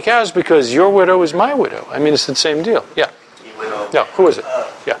just like ours because your widow is my widow. I mean, it's the same deal. Yeah. No, who was it?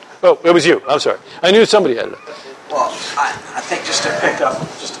 Yeah. Oh, it was you. I'm sorry. I knew somebody had it. Well, I think just to pick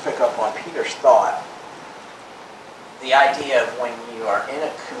up on Peter's thought, the idea of when you are in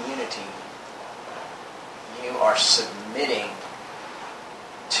a community, you are submitting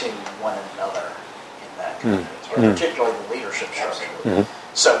to one another in that community, particularly the leadership structure.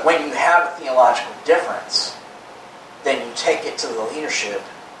 Mm-hmm. So when you have a theological difference, then you take it to the leadership.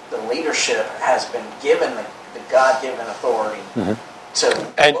 The leadership has been given the God-given authority to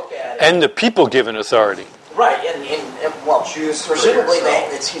look at it. And the people-given authority. Right, and Jews, presumably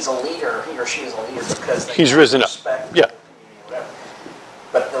he's a leader, he or she is a leader because he's risen up. Yeah. Whatever.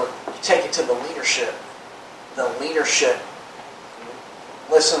 But you take it to the leadership. The leadership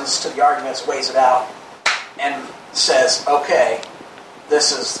listens to the arguments, weighs it out, and says, "Okay,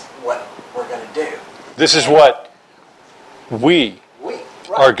 this is what we're going to do. This is what we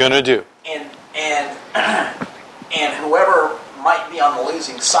are going to do." And whoever might be on the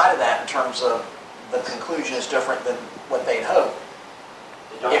losing side of that in terms of the conclusion is different than what they'd hoped.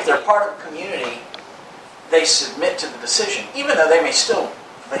 If they're part of the community, they submit to the decision, even though they may still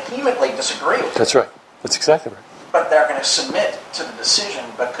vehemently disagree with it. That's right. That's exactly right. But they're going to submit to the decision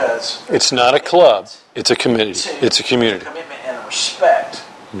because it's not a club; it's a community. It's a community. Commitment and respect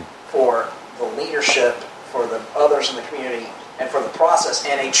for the leadership, for the others in the community, and for the process,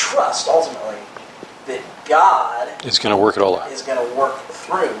 and a trust ultimately that God is going to work it all out. Is going to work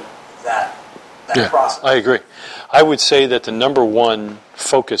through that process. I agree. I would say that the number one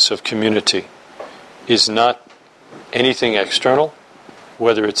focus of community is not anything external,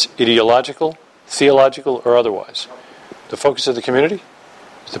 whether it's ideological, theological, or otherwise. The focus of the community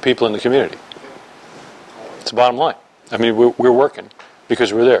is the people in the community. It's the bottom line. I mean, we're working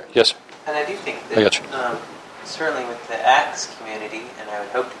because we're there. Yes, sir. And I do think that, I got you. Certainly with the Acts community, and I would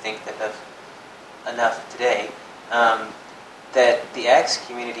hope to think that of enough today, that the Acts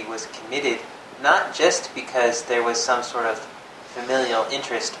community was committed not just because there was some sort of familial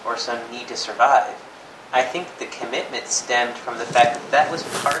interest or some need to survive. I think the commitment stemmed from the fact that that was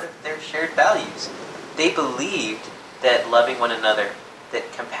part of their shared values. They believed that loving one another,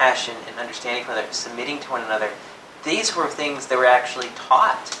 that compassion and understanding one another, submitting to one another, these were things that were actually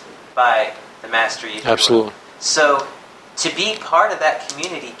taught by the Master Yeshua. Absolutely. So to be part of that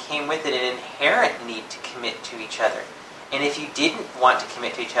community came with it an inherent need to commit to each other. And if you didn't want to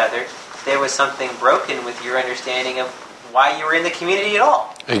commit to each other, there was something broken with your understanding of why you were in the community at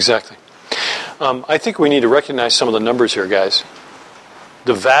all. Exactly. I think we need to recognize some of the numbers here, guys.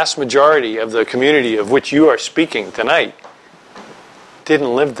 The vast majority of the community of which you are speaking tonight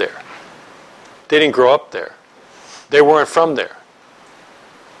didn't live there. They didn't grow up there. They weren't from there.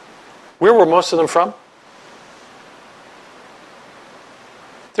 Where were most of them from?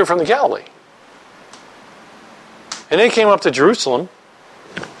 They were from the Galilee. And they came up to Jerusalem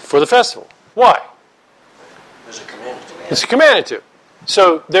for the festival. Why? There's a command to. It's commanded to.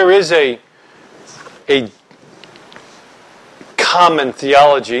 So there is a common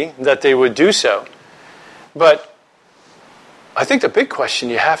theology that they would do so. But I think the big question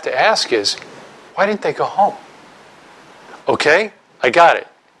you have to ask is, why didn't they go home? Okay, I got it.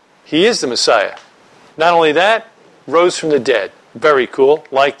 He is the Messiah. Not only that, rose from the dead. Very cool.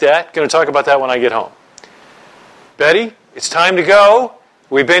 Like that. Going to talk about that when I get home. Betty, it's time to go.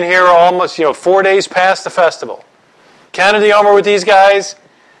 We've been here almost, 4 days past the festival. Counted the armor with these guys.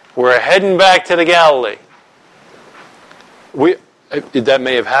 We're heading back to the Galilee. That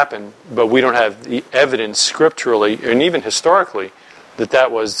may have happened, but we don't have the evidence scripturally and even historically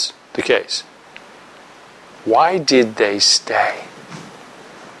that was the case. Why did they stay?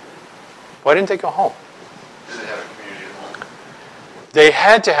 Why didn't they go home? Did they have a community at home? They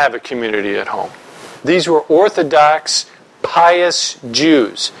had to have a community at home. These were Orthodox, pious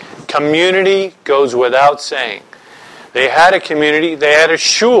Jews. Community goes without saying. They had a community, they had a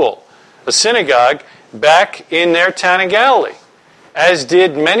shul, a synagogue, back in their town in Galilee, as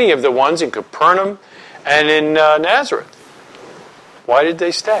did many of the ones in Capernaum and in Nazareth. Why did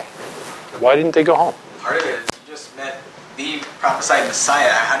they stay? Why didn't they go home? Part of it is you just met the prophesied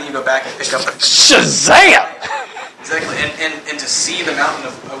Messiah. How do you go back and pick up Shazam! Exactly, and to see the mountain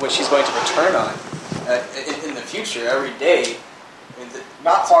of which he's going to return on in the future every day.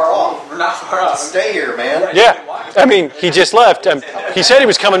 Not far off. We're not far off. Stay here, man. Yeah, I mean, he just left. He said he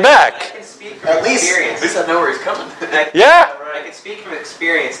was coming back. I can speak from experience. At least I know where he's coming. Yeah. I can speak from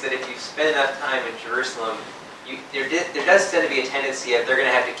experience that if you spend enough time in Jerusalem, there does tend to be a tendency that they're going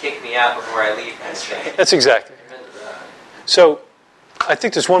to have to kick me out before I leave. That's exactly. So, I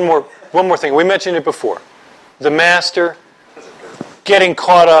think there's one more thing. We mentioned it before. The master getting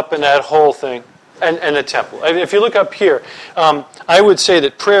caught up in that whole thing, and the temple. If you look up here, I would say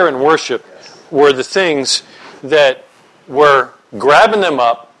that prayer and worship were the things that were grabbing them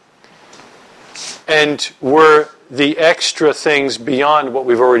up and were the extra things beyond what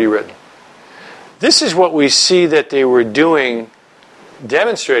we've already written. This is what we see that they were doing,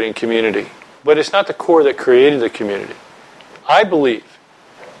 demonstrating community, but it's not the core that created the community. I believe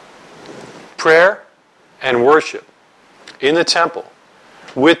prayer and worship in the temple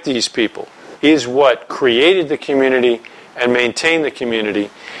with these people is what created the community and maintained the community.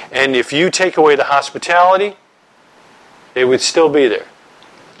 And if you take away the hospitality, it would still be there.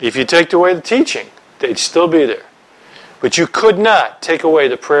 If you take away the teaching, they'd still be there. But you could not take away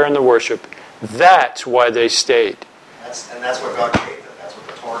the prayer and the worship. That's why they stayed. That's what God gave them. That's what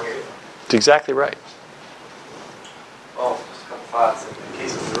the Torah gave them. That's exactly right. Well, just a couple thoughts. In the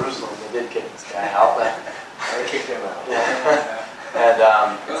case of Jerusalem, they did kick this guy out, but they kicked him out. Yeah. And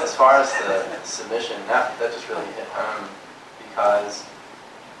as far as the submission, that just really hit home because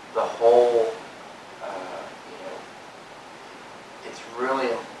the whole, it's really,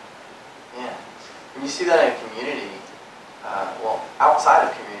 when you see that in a community, outside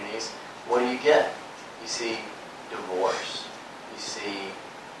of communities, what do you get? You see divorce.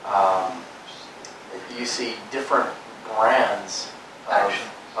 You see different brands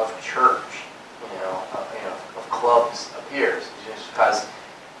of church, of clubs appears. Just because,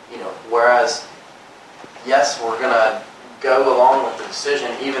 whereas, yes, we're going to go along with the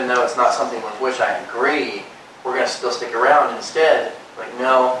decision, even though it's not something with which I agree, we're going to still stick around. Instead,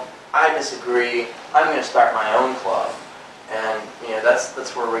 no, I disagree. I'm going to start my own club. And,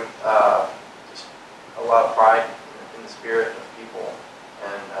 that's where we, just a lot of pride in the spirit of people.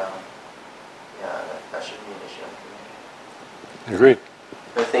 And, that shouldn't be an issue in the community. Agreed.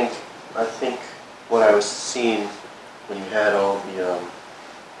 I think what I was seeing when you had all the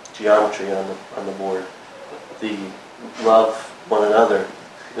geometry on the board, the love one another,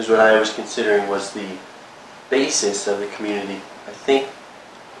 is what I was considering was the basis of the community. I think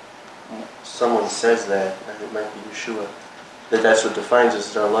someone says that, and it might be Yeshua, that's what defines us,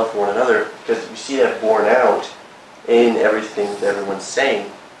 is our love for one another, because you see that borne out in everything that everyone's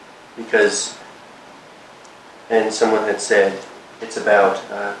saying, and someone had said it's about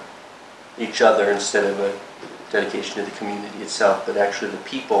each other instead of a dedication to the community itself, but actually the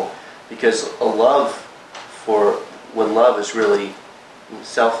people, because when love is really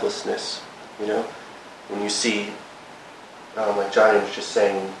selflessness, when you see like Johnny was just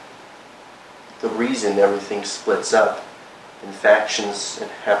saying, the reason everything splits up and factions and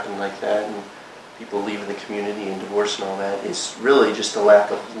happen like that and people leaving the community and divorce and all that is really just a lack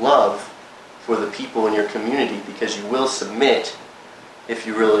of love for the people in your community, because you will submit if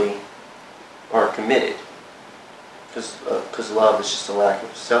you really are committed. Because love is just a lack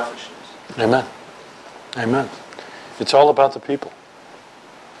of selfishness. Amen. Amen. It's all about the people.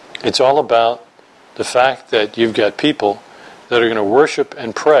 It's all about the fact that you've got people that are going to worship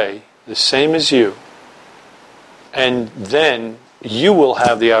and pray the same as you, and then you will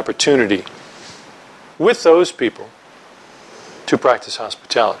have the opportunity with those people to practice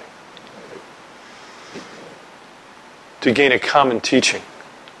hospitality, to gain a common teaching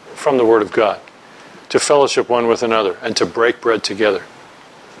from the Word of God, to fellowship one with another, and to break bread together.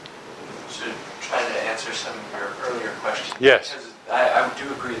 So trying to answer some of your earlier questions. Yes. Because I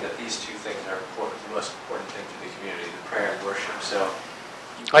do agree that these two things are important, the most important thing to the community, the prayer and worship. So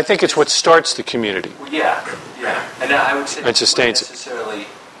I think it's what starts the community. Yeah. And I would say it sustains you wouldn't necessarily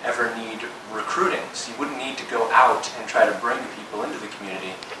ever need recruiting. So you wouldn't need to go out and try to bring people into the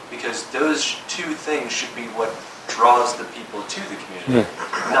community, because those two things should be what draws the people to the community,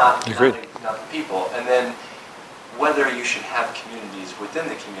 not the people. And then whether you should have communities within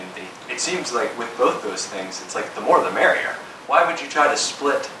the community, it seems like with both those things, it's like the more the merrier. Why would you try to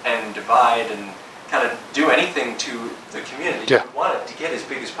split and divide and kind of do anything to the community? Yeah. You want it to get as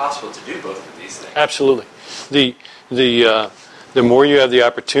big as possible to do both of these things. Absolutely. The more you have the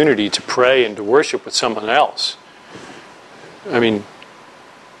opportunity to pray and to worship with someone else, I mean,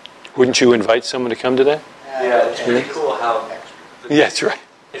 wouldn't you invite someone to come today? Yeah, it's pretty cool how... Yeah, that's right.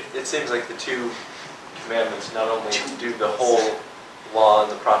 It seems like the two commandments not only do the whole law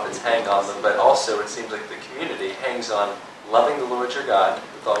and the prophets hang on them, but also it seems like the community hangs on loving the Lord your God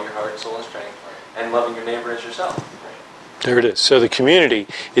with all your heart, soul, and strength, and loving your neighbor as yourself. There it is. So the community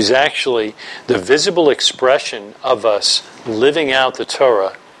is actually the visible expression of us living out the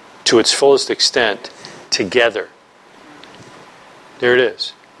Torah to its fullest extent together. There it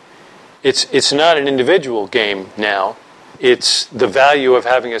is. It's not an individual game now. It's the value of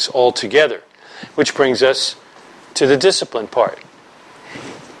having us all together, which brings us to the discipline part.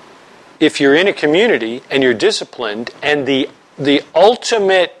 If you're in a community and you're disciplined, and the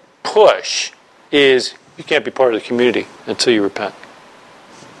ultimate push is you can't be part of the community until you repent.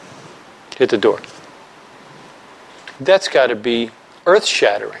 Hit the door. That's got to be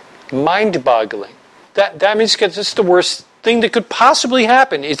earth-shattering, mind-boggling. That means that's the worst thing that could possibly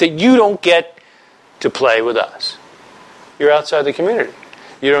happen, is that you don't get to play with us. You're outside the community.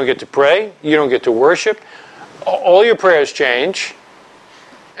 You don't get to pray. You don't get to worship. All your prayers change,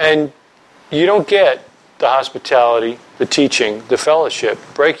 and you don't get the hospitality, the teaching, the fellowship,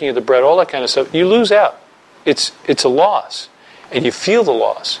 breaking of the bread, all that kind of stuff. You lose out. It's a loss, and you feel the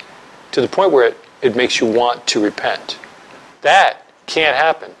loss to the point where it makes you want to repent. That can't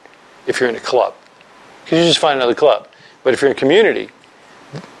happen if you're in a club, because you just find another club. But if you're in a community,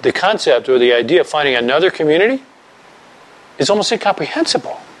 the concept or the idea of finding another community is almost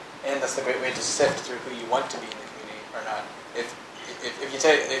incomprehensible. And that's the great way to sift through who you want to be in the community or not.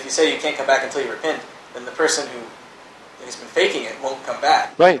 If you say you can't come back until you repent, then the person who has been faking it won't come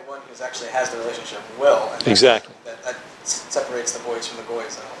back. Right. The one who actually has the relationship will. And exactly. That separates the boys from the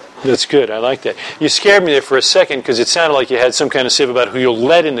boys. And all that. That's good. I like that. You scared me there for a second because it sounded like you had some kind of sieve about who you'll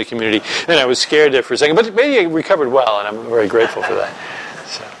let in the community, and I was scared there for a second. But maybe you recovered well, and I'm very grateful for that.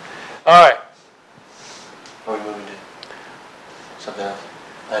 So, all right. Are we moving to something else?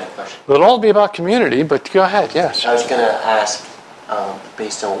 I had a question. It'll all be about community, but go ahead. Yes. I was going to ask,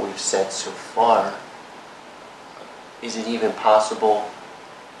 based on what we've said so far, is it even possible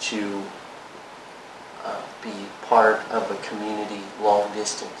to be part of a community long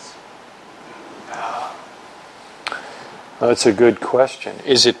distance? That's a good question.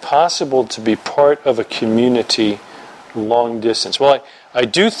 Is it possible to be part of a community long distance? Well, I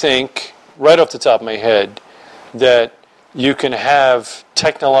do think, right off the top of my head, that you can have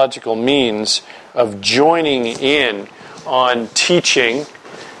technological means of joining in on teaching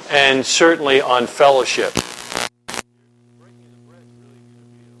and certainly on fellowship.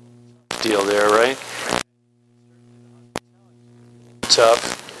 Deal there, right?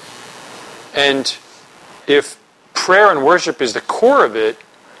 Tough. And if prayer and worship is the core of it,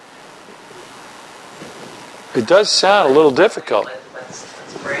 it does sound a little difficult.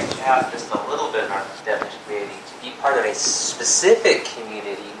 Let's branch out just a little bit in our definition of community. To be part of a specific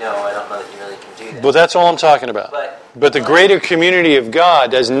community, no, I don't know that you really can do that. But that's all I'm talking about. But the greater community of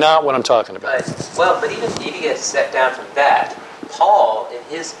God is not what I'm talking about. But even if you get a step down from that, Paul, in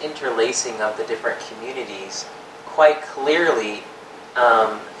his interlacing of the different communities, quite clearly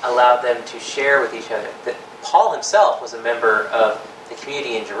allowed them to share with each other. That Paul himself was a member of the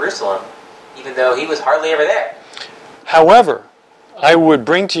community in Jerusalem, even though he was hardly ever there. However, I would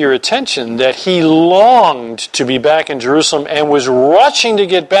bring to your attention that he longed to be back in Jerusalem and was rushing to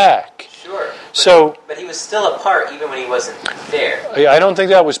get back. Sure. But he was still apart even when he wasn't there. I don't think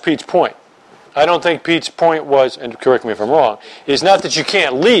that was Pete's point. I don't think Pete's point was, and correct me if I'm wrong, is not that you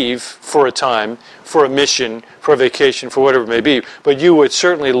can't leave for a time, for a mission, for a vacation, for whatever it may be, but you would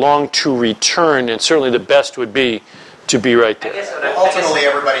certainly long to return, and certainly the best would be to be right there. Ultimately,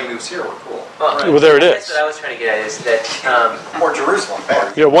 everybody moves here. We're cool. Well, there it is. I guess what I was trying to get at is that... or Jerusalem,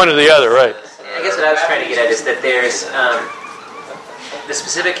 better. Yeah, one or the other, right. I guess what I was trying to get at is that there's... the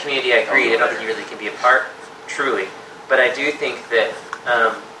specific community, I agree, I don't think you really can be apart, truly. But I do think that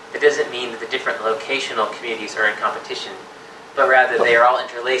it doesn't mean that the different locational communities are in competition, but rather they are all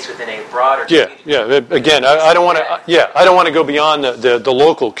interlaced within a broader community. Yeah. Again, I don't want to. I don't want to go beyond the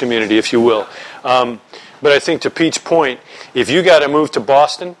local community, if you will. But I think to Pete's point, if you got to move to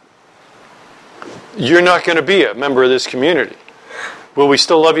Boston, you're not going to be a member of this community. Will we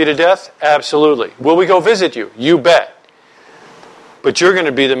still love you to death? Absolutely. Will we go visit you? You bet. But you're going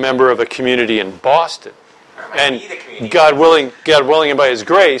to be the member of a community in Boston. And God willing, and by His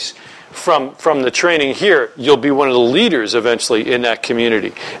grace, from the training here, you'll be one of the leaders eventually in that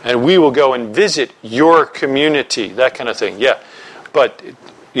community. And we will go and visit your community, that kind of thing. Yeah. But,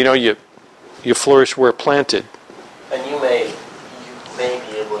 you flourish where planted. And you may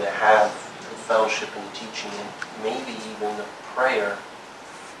be able to have the fellowship and teaching and maybe even the prayer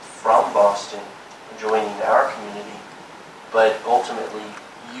from Boston joining our community, but ultimately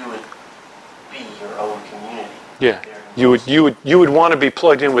you would be your own community. Yeah, you would want to be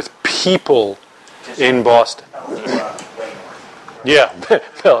plugged in with people in Boston. Yeah,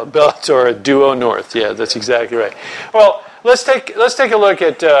 Bellator Duo North. Yeah, that's exactly right. Well, let's take a look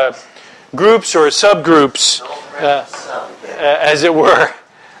at groups or subgroups, as it were.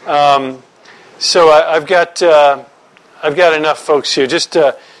 So I've got enough folks here. Just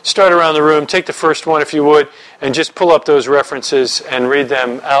start around the room. Take the first one if you would, and just pull up those references and read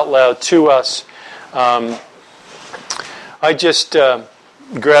them out loud to us. I just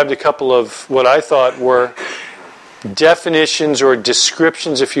grabbed a couple of what I thought were definitions or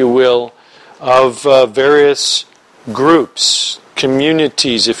descriptions, if you will, of various groups,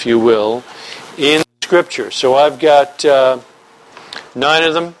 communities, if you will, in Scripture. So I've got 9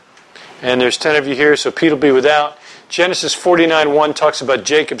 of them, and there's 10 of you here, so Pete will be without. Genesis 49:1 talks about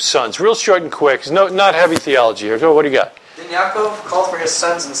Jacob's sons. Real short and quick. Not heavy theology here. Go, what do you got? Then Yaakov called for his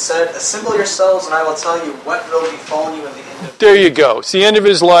sons and said, "Assemble yourselves, and I will tell you what will befall you in the end of." There you go. It's the end of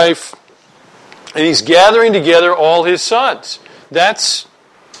his life, and he's gathering together all his sons. That's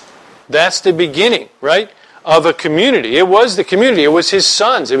the beginning, right, of a community. It was the community. It was his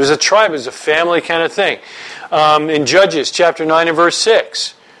sons. It was a tribe. It was a family kind of thing. In Judges chapter 9 and verse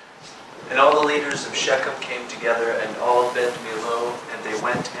 6. And all the leaders of Shechem came together, and all of Ben Milo, and they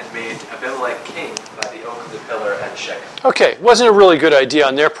went and made Abimelech king by the oak of the pillar at Shechem. Okay, wasn't a really good idea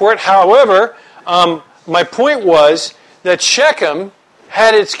on their part. However, my point was that Shechem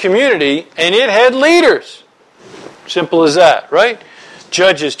had its community, and it had leaders. Simple as that, right?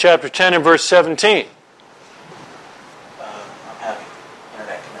 Judges chapter 10 and verse 17. I'm having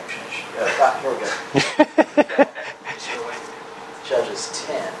internet connection issue. Here we go. Judges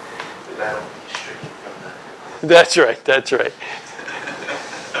 10. That's right.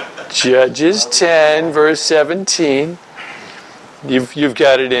 Judges 10, verse 17. You've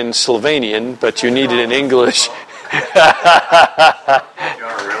got it in Slovenian, but you need it in English. Then the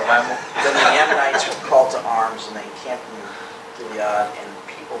Ammonites were called to arms, and they encamped in Gilead, and the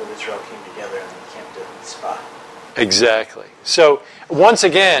people of Israel came together and encamped at Mizpah. Exactly. So, once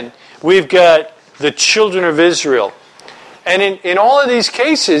again, we've got the children of Israel. And in all of these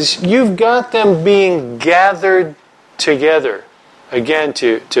cases, you've got them being gathered together. Again,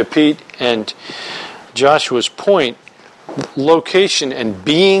 to Pete and Joshua's point, location and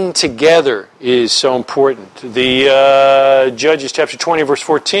being together is so important. The Judges chapter 20, verse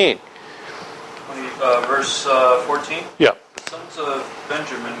 14. Verse 14? Yeah. The sons of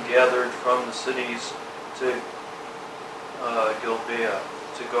Benjamin gathered from the cities to Gibeah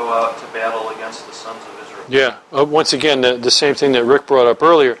to go out to battle against the sons of Israel. Yeah. Once again, the same thing that Rick brought up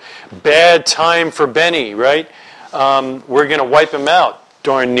earlier. Bad time for Benny, right? We're going to wipe him out,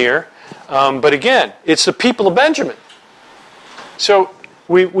 darn near. But again, it's the people of Benjamin. So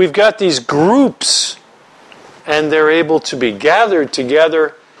we've got these groups, and they're able to be gathered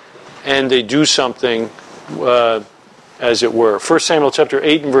together, and they do something, as it were. 1 Samuel chapter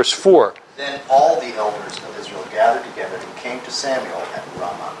 8 and verse 4. Then all the elders of Israel gathered Samuel at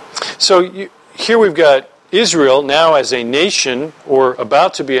Ramah. So here we've got Israel now as a nation, or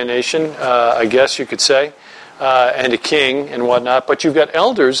about to be a nation, I guess you could say, and a king and whatnot, but you've got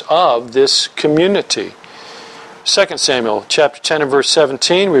elders of this community. 2 Samuel chapter 10 and verse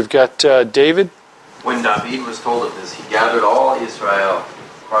 17, we've got David. When David was told of this, he gathered all Israel,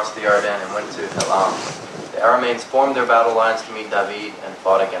 crossed the Jordan, and went to Elam. The Arameans formed their battle lines to meet David and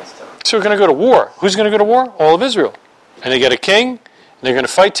fought against him. So we're going to go to war. Who's going to go to war? All of Israel. And they get a king, and they're going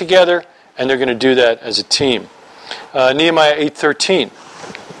to fight together, and they're going to do that as a team. Nehemiah 8:13.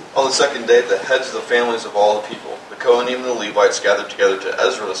 On the second day, the heads of the families of all the people, the Kohanim and the Levites, gathered together to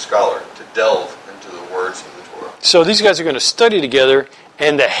Ezra the scholar to delve into the words of the Torah. So these guys are going to study together,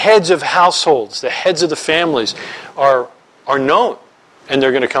 and the heads of households, the heads of the families are known, and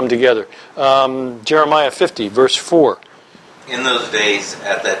they're going to come together. Jeremiah 50, verse 4. In those days,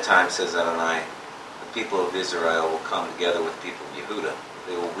 at that time, says Adonai, the people of Israel will come together with the people of Yehudah.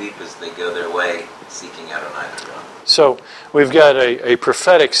 They will weep as they go their way, seeking Adonai their God. So we've got a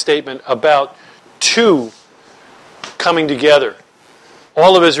prophetic statement about two coming together.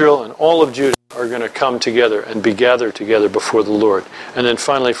 All of Israel and all of Judah are going to come together and be gathered together before the Lord. And then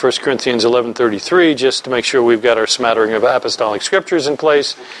finally, 1 Corinthians 11:33, just to make sure we've got our smattering of apostolic scriptures in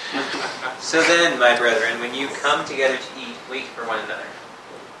place. So then, my brethren, when you come together to eat, wait for one another.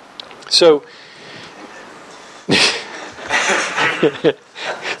 So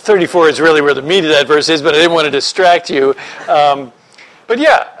 34 is really where the meat of that verse is, but I didn't want to distract you. But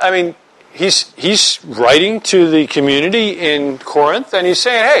yeah, I mean, he's writing to the community in Corinth, and he's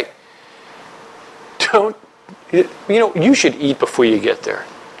saying, hey, you should eat before you get there.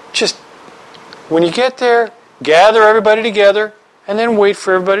 Just, when you get there, gather everybody together, and then wait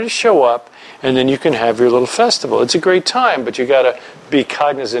for everybody to show up, and then you can have your little festival. It's a great time, but you got to be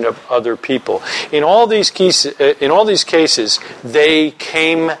cognizant of other people. In all these cases, they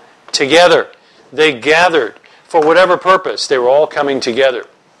came together. They gathered for whatever purpose. They were all coming together.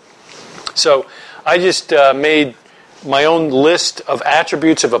 So I just made my own list of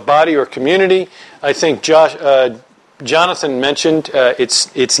attributes of a body or community. I think Jonathan mentioned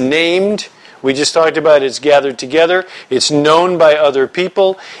it's named. We just talked about it's gathered together. It's known by other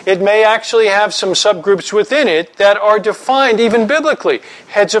people. It may actually have some subgroups within it that are defined even biblically.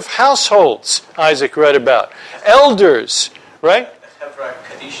 Heads of households, Isaac read about. Elders, right? Hevra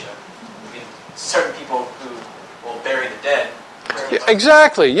Kadisha. I mean, certain people who will bury the dead. Yeah,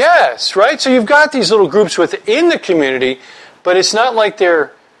 exactly, yes, right? So you've got these little groups within the community, but it's not like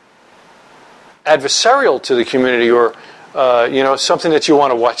they're adversarial to the community or something that you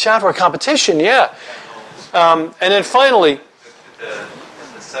want to watch out for. A competition, yeah. And then finally, the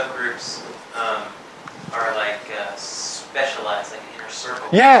subgroups are like specialized, like inner circle.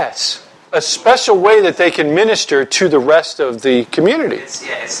 Yes, a special way that they can minister to the rest of the community. It's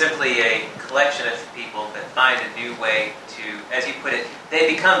simply a collection of people that find a new way to, as you put it, they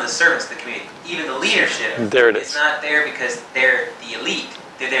become the servants of the community. Even the leadership is not there because they're the elite.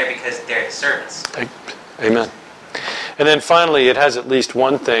 They're there because they're the servants. Amen. And then finally, it has at least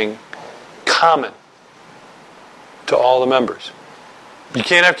one thing common to all the members. You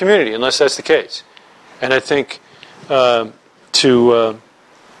can't have community unless that's the case. And I think to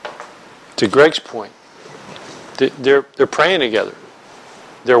Greg's point, they're praying together.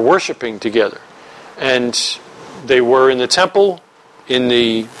 They're worshiping together. And they were in the temple, in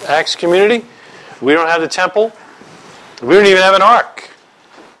the Acts community. We don't have the temple. We don't even have an ark.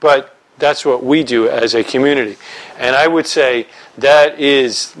 But that's what we do as a community. And I would say that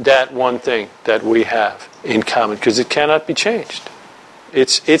is that one thing that we have in common, because it cannot be changed.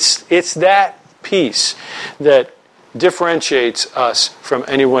 It's that piece that differentiates us from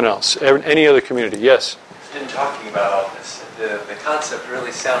anyone else, any other community. Yes? In talking about all this, the concept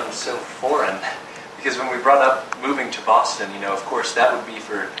really sounds so foreign, because when we brought up moving to Boston, of course that would be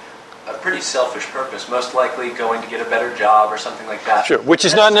for a pretty selfish purpose, most likely going to get a better job or something like that. Sure, which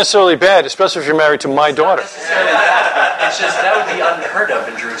is not necessarily bad, especially if you're married to my daughter. It's just that would be unheard of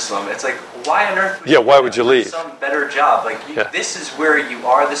in Jerusalem. It's like, why on earth why would you leave? Some better job. Like, this is where you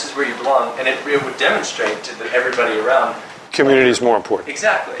are, this is where you belong, and it would demonstrate to everybody around. Community is more important.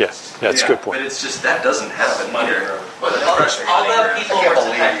 Exactly. Yes, that's a good point. But it's just, that doesn't happen here. Although people were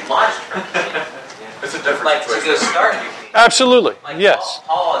sometimes launched from community. It's a different like to go start new. Absolutely, like yes.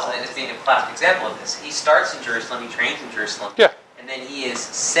 Paul is being a classic example of this. He starts in Jerusalem, he trains in Jerusalem, and then he is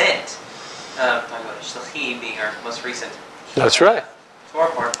sent. Talking about Shlachim being our most recent. That's right.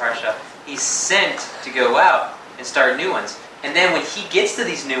 Torah parsha. He's sent to go out and start new ones, and then when he gets to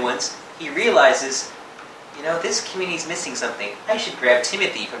these new ones, he realizes this community's missing something. I should grab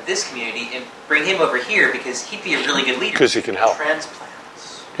Timothy from this community and bring him over here because he'd be a really good leader. Because he can help.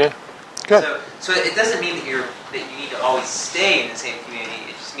 Transplants. Yeah. Good. So it doesn't mean that you need to always stay in the same community.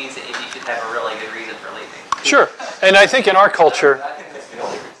 It just means that you should have a really good reason for leaving. Sure. And I think in our culture,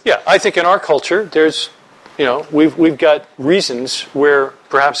 there's, we've got reasons where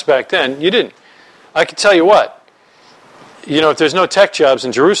perhaps back then you didn't. I can tell you what, if there's no tech jobs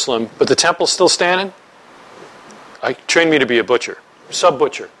in Jerusalem, but the temple's still standing, train me to be a butcher,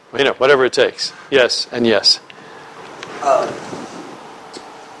 sub-butcher, whatever it takes. Yes, and yes.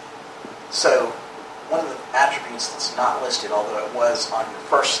 So, one of the attributes that's not listed, although it was on your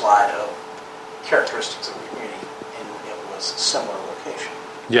first slide of characteristics of the community, and it was similar location.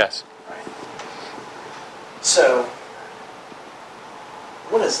 Yes. Right. So,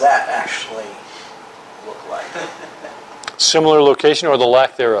 what does that actually look like? Similar location or the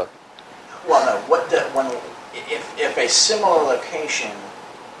lack thereof? Well, no. If a similar location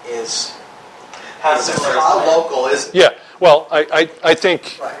is how local is it? Yeah. Well, I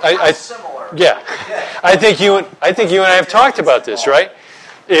think right. Similar. Yeah. I think you and I have talked about this, right?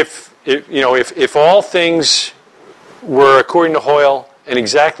 If all things were according to Hoyle and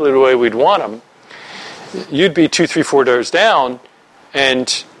exactly the way we'd want them, you'd be 2, 3, 4 doors down,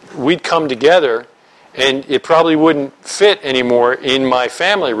 and we'd come together, and it probably wouldn't fit anymore in my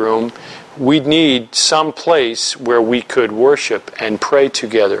family room. We'd need some place where we could worship and pray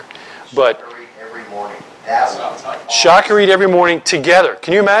together. But every morning. Shacharit every morning together.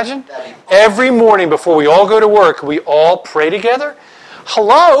 Can you imagine? Every morning before we all go to work, we all pray together?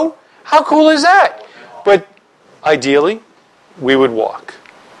 Hello? How cool is that? But ideally, we would walk.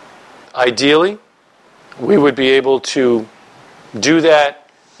 Ideally, we would be able to do that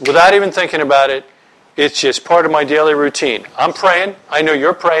without even thinking about it. It's just part of my daily routine. I'm praying. I know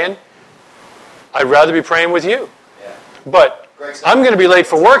you're praying. I'd rather be praying with you. But I'm going to be late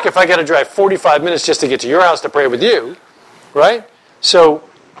for work if I got to drive 45 minutes just to get to your house to pray with you. Right? So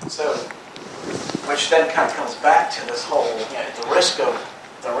which then kind of comes back to this whole, the risk of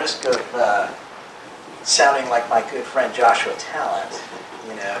sounding like my good friend Joshua Talent,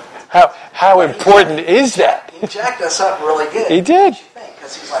 How important is that? He jacked us up really good. He did.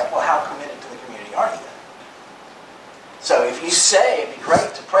 Because he's like, well, how committed to the community are you then? So if you say it'd be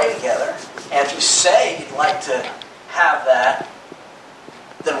great to pray together, and if you say you'd like to have that,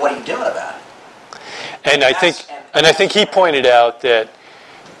 then what are you doing about it? And I think he pointed out that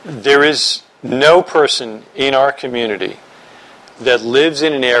there is no person in our community that lives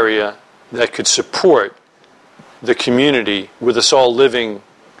in an area that could support the community with us all living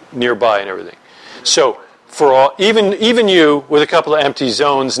nearby and everything. So for all, even you with a couple of empty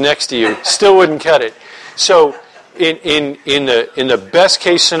zones next to you still wouldn't cut it. So in the best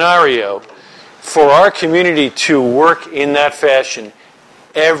case scenario, for our community to work in that fashion,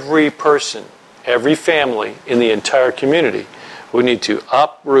 every person, every family in the entire community would need to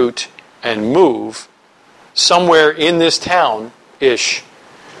uproot and move somewhere in this town-ish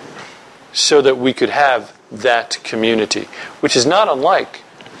so that we could have that community, which is not unlike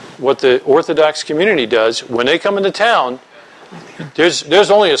what the Orthodox community does. When they come into town, there's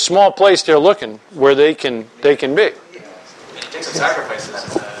only a small place they're looking where they can be. It takes some sacrifices,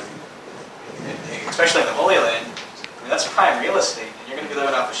 especially in the Holy Land. That's prime real estate, and you're going to be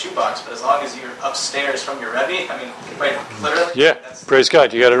living off a shoebox, but as long as you're upstairs from your Rebbe, right, literally. Yeah, praise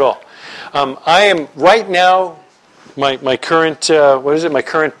God, you got it all. I am right now. My current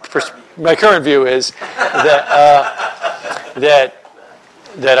My current view is that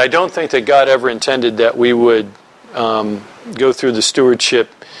I don't think that God ever intended that we would go through the stewardship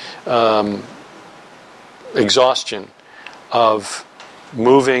exhaustion of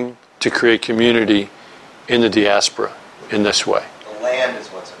moving to create community in the diaspora in this way. The land is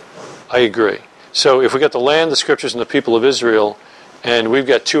what's important. I agree. So if we got the land, the scriptures, and the people of Israel, and we've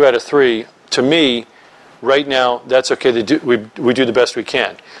got 2 out of 3, to me, right now, that's okay. We do the best we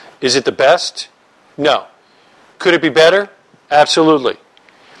can. Is it the best? No. Could it be better? Absolutely.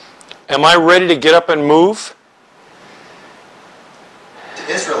 Am I ready to get up and move? To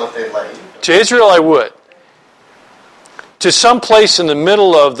Israel, if they let you. To Israel, I would. To some place in the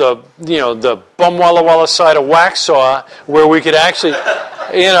middle of the Bum Walla Walla side of Waxhaw where we could actually,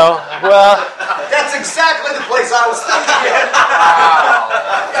 well... That's exactly the place I was thinking of.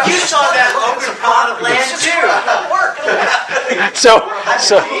 You saw that open plot of land too.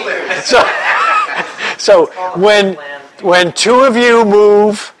 So when 2 of you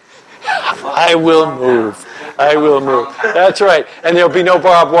move, I will move. I will move. That's right. And there'll be no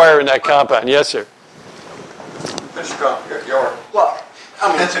barbed wire in that compound. Yes, sir. Mr. Trump, you're... Well,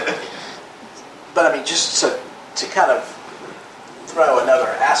 But I mean, just to kind of throw another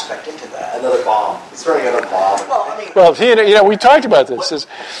aspect into that. Another bomb. He's throwing another bomb. Well, I mean, we talked about this.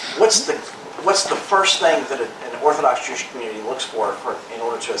 What's the first thing that an Orthodox Jewish community looks for in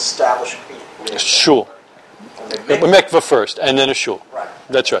order to establish a community? A shul. A mikveh first, and then a shul. Right.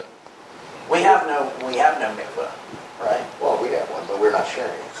 That's right. We have no mikveh, right? Well, we have one, but we're not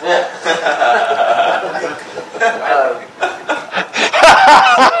sharing it.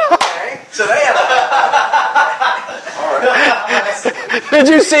 Okay, so they have. All right. Did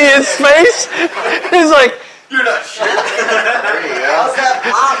you see his face? He's like, You're not sharing it. There you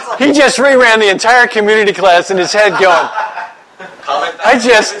go. he just reran the entire community class in his head going, I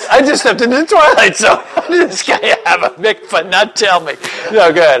just stepped into the Twilight Zone. This guy have a mikveh, not tell me.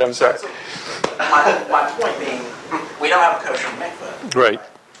 No, go ahead, I'm sorry. My point being, we don't have a kosher mikveh. Right.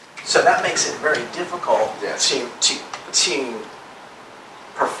 So that makes it very difficult to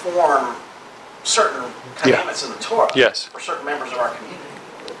perform certain commandments in the Torah for certain members of our community.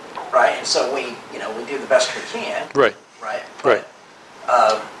 Right? And so we do the best we can. Right. Right? Right.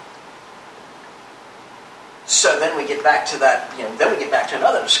 So then we get back to that, then we get back to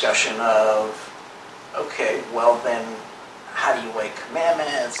another discussion of, okay, well then, how do you weigh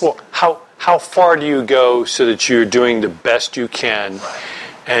commandments? Well, how far do you go so that you're doing the best you can?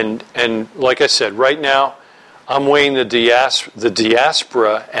 Right. And like I said, right now, I'm weighing the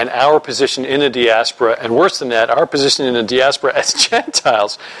diaspora and our position in the diaspora, and worse than that, our position in the diaspora as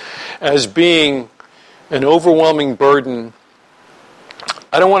Gentiles, as being an overwhelming burden.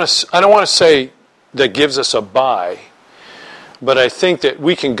 I don't want to say that gives us a buy, but I think that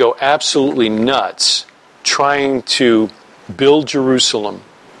we can go absolutely nuts trying to build Jerusalem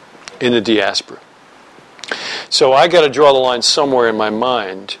in the diaspora. So I got to draw the line somewhere in my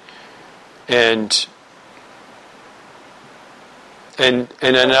mind, and I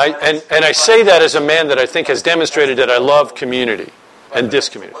say that as a man that I think has demonstrated that I love community and this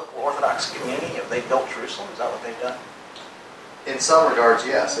community. Local Orthodox community, have they built Jerusalem? Is that what they've done? In some regards,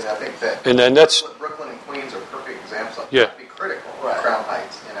 yes, and I think that Brooklyn and Queens are perfect examples of that. Be critical of Crown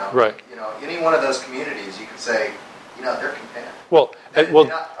Heights, Right. Any one of those communities, you could say, they're content. Well, why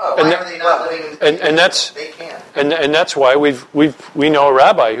are they not living in and that's they can. And that's why we know a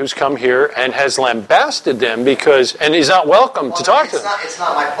rabbi who's come here and has lambasted them and he's not welcome to talk to them. It's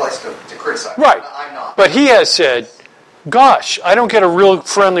not my place to criticize. Right. I'm not. But he has said, gosh, I don't get a real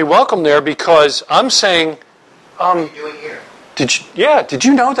friendly welcome there because I'm saying, what are you doing here? Did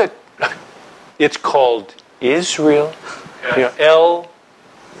you know that it's called Israel? Al.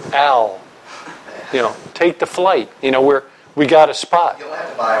 Take the flight. We got a spot. You'll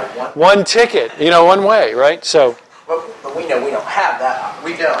have to buy one ticket, one way, right? So. But we know we don't have that.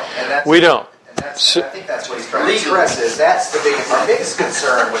 We don't. We don't. And I think that's what he's trying to express. Is that's our biggest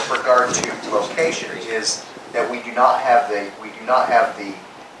concern with regard to location is that we do not have the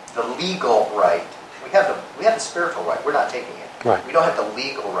legal right. We have the spiritual right. We're not taking it. Right. We don't have the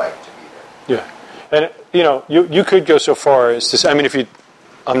legal right to be there. Yeah, and you could go so far as to say,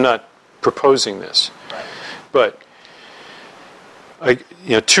 I'm not proposing this, but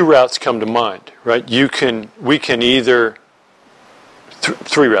two routes come to mind, right? We can either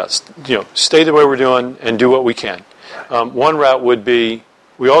three routes, stay the way we're doing and do what we can. One route would be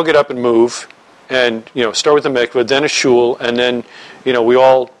we all get up and move, and start with the mikveh, then a shul, and then we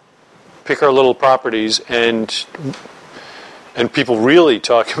all pick our little properties and people really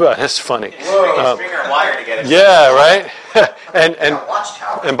talk about it. It's funny. Whoa, string our wire together. Yeah, right.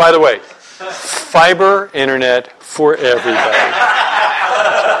 and by the way, fiber internet for everybody.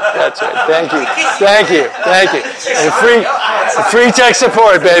 That's right. Thank you. And free tech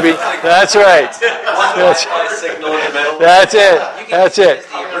support, baby. That's right. That's it. That's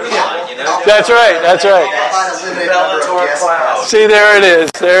right. See, there it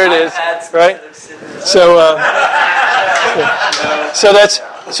is. Right. So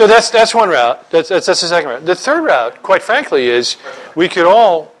that's one route. That's the second route. The third route, quite frankly, is we could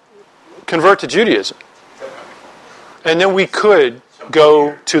all convert to Judaism, and then we could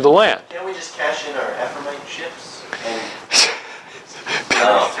go to the land. Can't we just cash in our Ephraimite ships?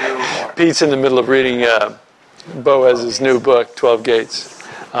 Pete's in the middle of reading Boaz's new book, 12 Gates,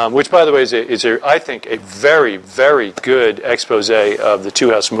 which, by the way, is I think, a very, very good expose of the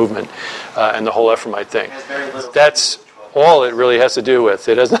two-house movement and the whole Ephraimite thing. That's all it really has to do with.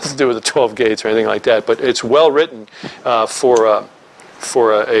 It has nothing to do with the 12 Gates or anything like that, but it's well written for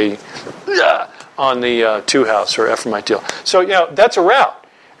on the two-house or Ephraimite deal. So, that's a route.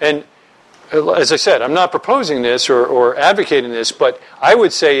 And as I said, I'm not proposing this or advocating this, but I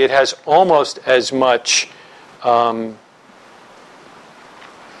would say it has almost as much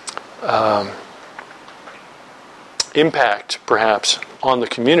impact, perhaps, on the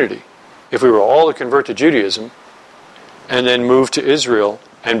community if we were all to convert to Judaism and then move to Israel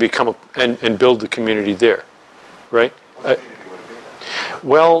and become and build the community there, right?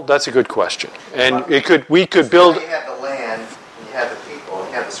 Well, that's a good question, and we could build. You have the land, you have the people,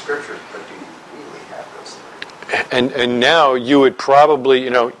 you have the scriptures, but do you really have those things? And now you would probably,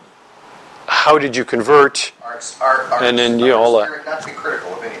 how did you convert? And then all that. Not to be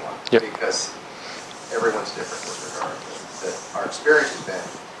critical of anyone, Yep. because everyone's different in this regard. But our experience has been,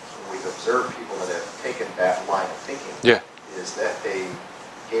 when we've observed people that have taken that line of thinking, is that they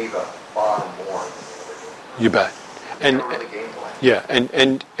gave up far more than they ever did. You bet. They never really gained the land. Yeah,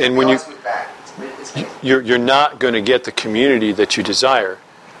 and when you're not going to get the community that you desire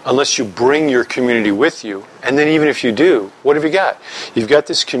unless you bring your community with you. And then even if you do, what have you got? You've got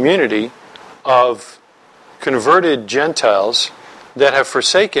this community of converted Gentiles that have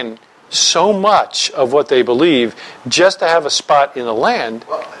forsaken so much of what they believe just to have a spot in the land.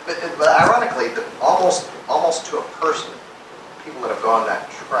 Well, but ironically, almost to a person, people that have gone that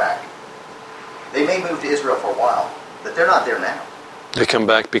track, they may move to Israel for a while, but they're not there now. They come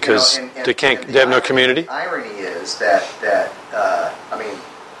back because they can't. They have no community. The irony is that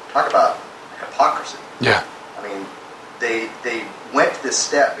talk about hypocrisy. Yeah. I mean, they went to this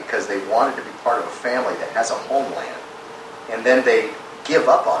step because they wanted to be part of a family that has a homeland, and then they give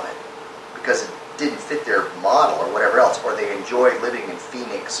up on it because it didn't fit their model or whatever else, or they enjoy living in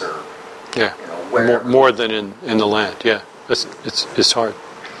Phoenix or wherever. More than in the land. Yeah, it's hard.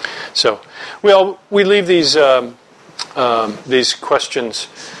 So, we leave these questions.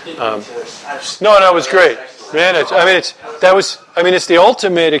 No, it was great, man. It's the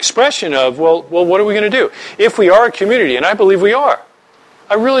ultimate expression of what are we going to do if we are a community? And I believe we are.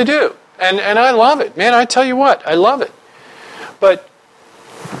 I really do, and I love it, man. I tell you what, I love it. But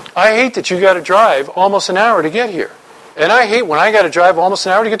I hate that you got to drive almost an hour to get here, and I hate when I got to drive almost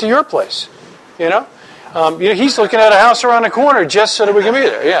an hour to get to your place. He's looking at a house around the corner just so that we can be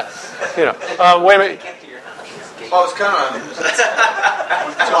there. Yeah, wait a minute. Well, it's kind of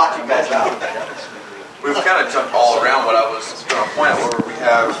we've kind of jumped all around what I was going to point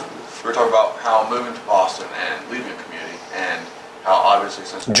out. We were talking about how moving to Boston and leaving a community, and how obviously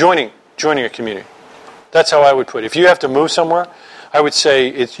since joining a community. That's how I would put it. If you have to move somewhere, I would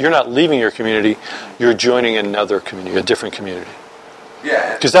say you're not leaving your community, you're joining another community, a different community.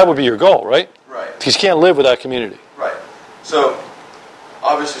 Yeah. Because that would be your goal, right? Right. Because you can't live without community. Right. So,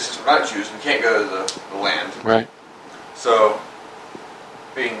 obviously, since we're not Jews, we can't go to the land. Right. So,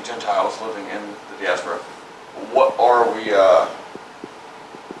 being Gentiles living in the diaspora, what are we,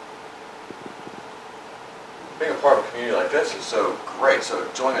 being a part of a community like this is so great. So,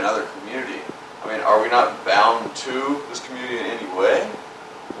 joining another community, are we not bound to this community in any way?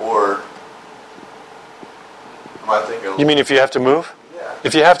 Or am I thinking... You mean if you have to move? Yeah.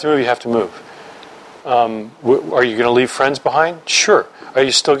 If you have to move, you have to move. Are you going to leave friends behind? Sure. Are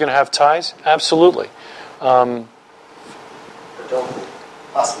you still going to have ties? Absolutely. But don't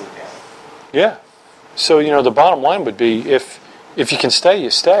possibly can. Yeah. So, the bottom line would be if you can stay, you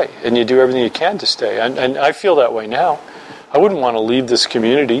stay. And you do everything you can to stay. And I feel that way now. I wouldn't want to leave this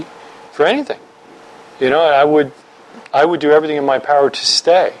community for anything. I would do everything in my power to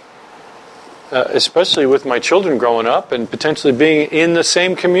stay. Especially with my children growing up and potentially being in the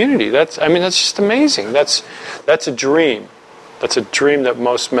same community. That's just amazing. That's a dream. That's a dream that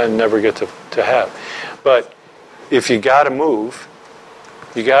most men never get to have. But if you got to move,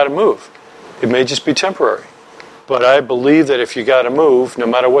 you got to move. It may just be temporary. But I believe that if you got to move, no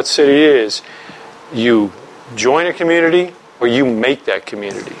matter what city it is, you join a community or you make that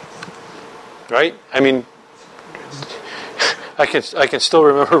community. Right? I can still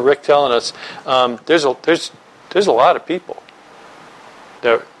remember Rick telling us there's a lot of people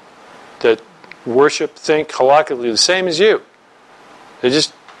that worship, think halakhically the same as you. They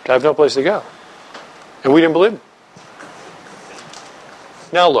just have no place to go, and we didn't believe them.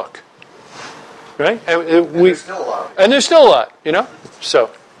 Now look, right? There's still a lot. And there's still a lot,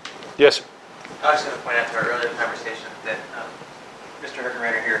 So, yes, sir. I was going to point out to our earlier conversation that Mr.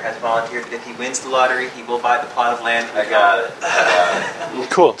 Hergenreiter here has volunteered that if he wins the lottery, he will buy the plot of land. I got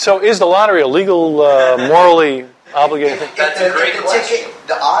it. Cool. So is the lottery a legal, morally obligated thing? That's a great question.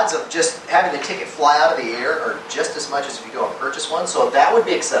 The odds of just having the ticket fly out of the air are just as much as if you go and purchase one, so that would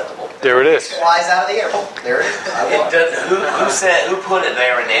be acceptable. There it is. It flies out of the air. Oh, there it is. Who put it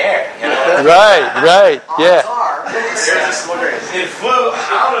there in the air? Right. Yeah. It flew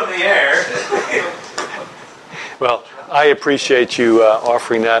out of the air. Well, I appreciate you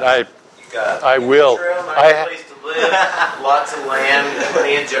offering that. I will. Nice place to live, lots of land,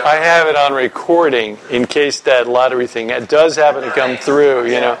 plenty of jobs. I have it on recording in case that lottery thing does happen to come through,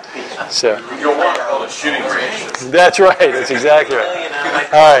 So You don't want to call it a shooting range. that's right. That's exactly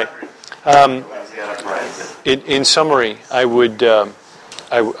right. All right. In summary, I would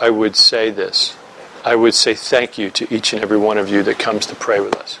say this. I would say thank you to each and every one of you that comes to pray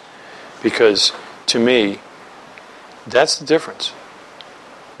with us, because to me, that's the difference.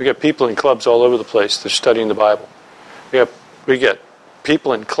 We got people in clubs all over the place that are studying the Bible. We get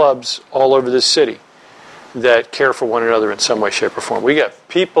people in clubs all over this city that care for one another in some way, shape, or form. We got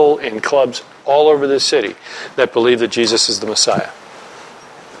people in clubs all over this city that believe that Jesus is the Messiah.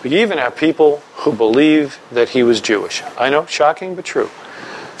 We even have people who believe that he was Jewish. I know, shocking but true.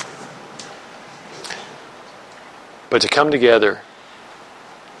 But to come together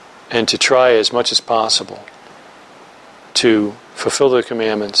and to try as much as possible to fulfill the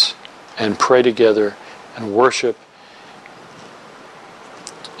commandments and pray together and worship,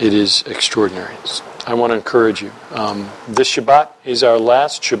 it is extraordinary. I want to encourage you. This Shabbat is our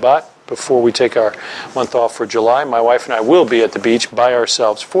last Shabbat before we take our month off for July. My wife and I will be at the beach by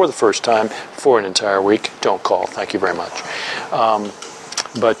ourselves for the first time for an entire week. Don't call. Thank you very much.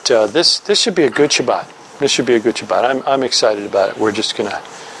 But this should be a good Shabbat. This should be a good Shabbat. I'm excited about it. We're just gonna.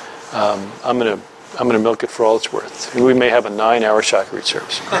 I'm gonna milk it for all it's worth. We may have a 9-hour Shacharit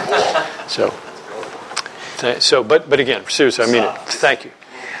service. But again, seriously, I mean it. Thank you.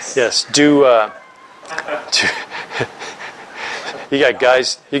 Yes, do you got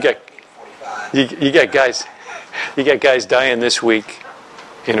guys? You got guys dying this week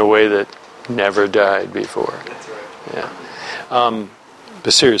in a way that never died before. That's right. Yeah.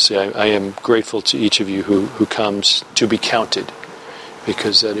 But seriously, I am grateful to each of you who comes to be counted,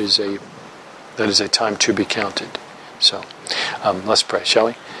 because that is a time to be counted. So let's pray, shall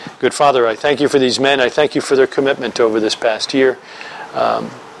we? Good Father, I thank you for these men. I thank you for their commitment over this past year.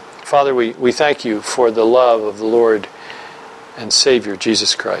 Father, we thank you for the love of the Lord and Savior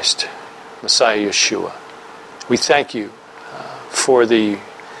Jesus Christ, Messiah Yeshua. We thank you for the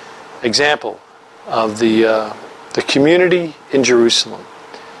example of the community in Jerusalem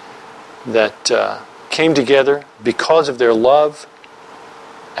that came together because of their love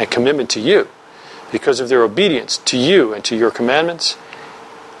and commitment to you, because of their obedience to you and to your commandments.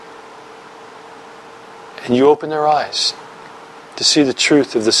 And you opened their eyes to see the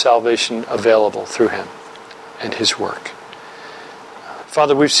truth of the salvation available through him and his work.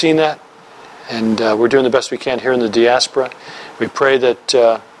 Father, we've seen that, and we're doing the best we can here in the diaspora. We pray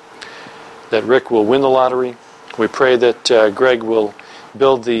that Rick will win the lottery. We pray that Greg will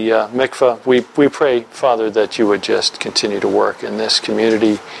build the mikveh. We pray, Father, that you would just continue to work in this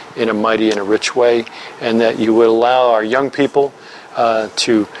community in a mighty and a rich way, and that you would allow our young people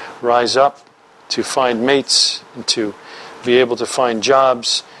to rise up, to find mates, and to be able to find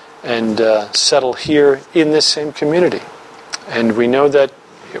jobs and settle here in this same community. And we know that,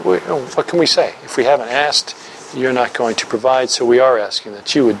 what can we say? If we haven't asked, you're not going to provide, so we are asking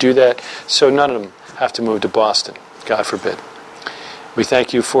that you would do that, so none of them have to move to Boston, God forbid. We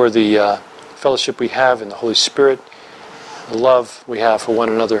thank you for the fellowship we have in the Holy Spirit, the love we have for one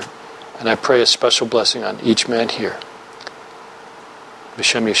another, and I pray a special blessing on each man here.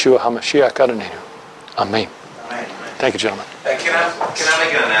 B'Shem Yeshua HaMashiach Adonenu. Amen. Thank you, gentlemen. Hey, can I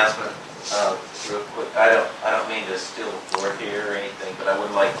make an announcement real quick? I don't mean to steal the floor here or anything, but I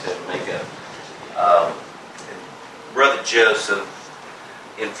would like to make a Brother Joseph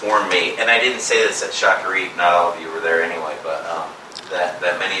informed me, and I didn't say this at Shacharit, not all of you were there anyway, but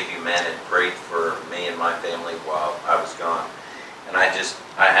that many of you men had prayed for me and my family while I was gone. And I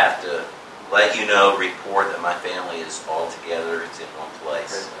have to let you know, report that my family is all together. It's in one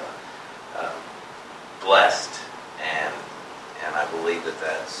place. Blessed. And I believe that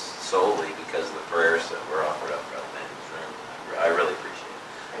that's solely because of the prayers that were offered up right in this room. I really appreciate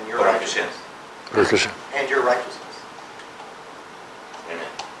it. And your righteousness. And your righteousness.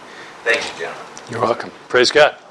 Amen. Thank you, gentlemen. You're welcome. Praise God.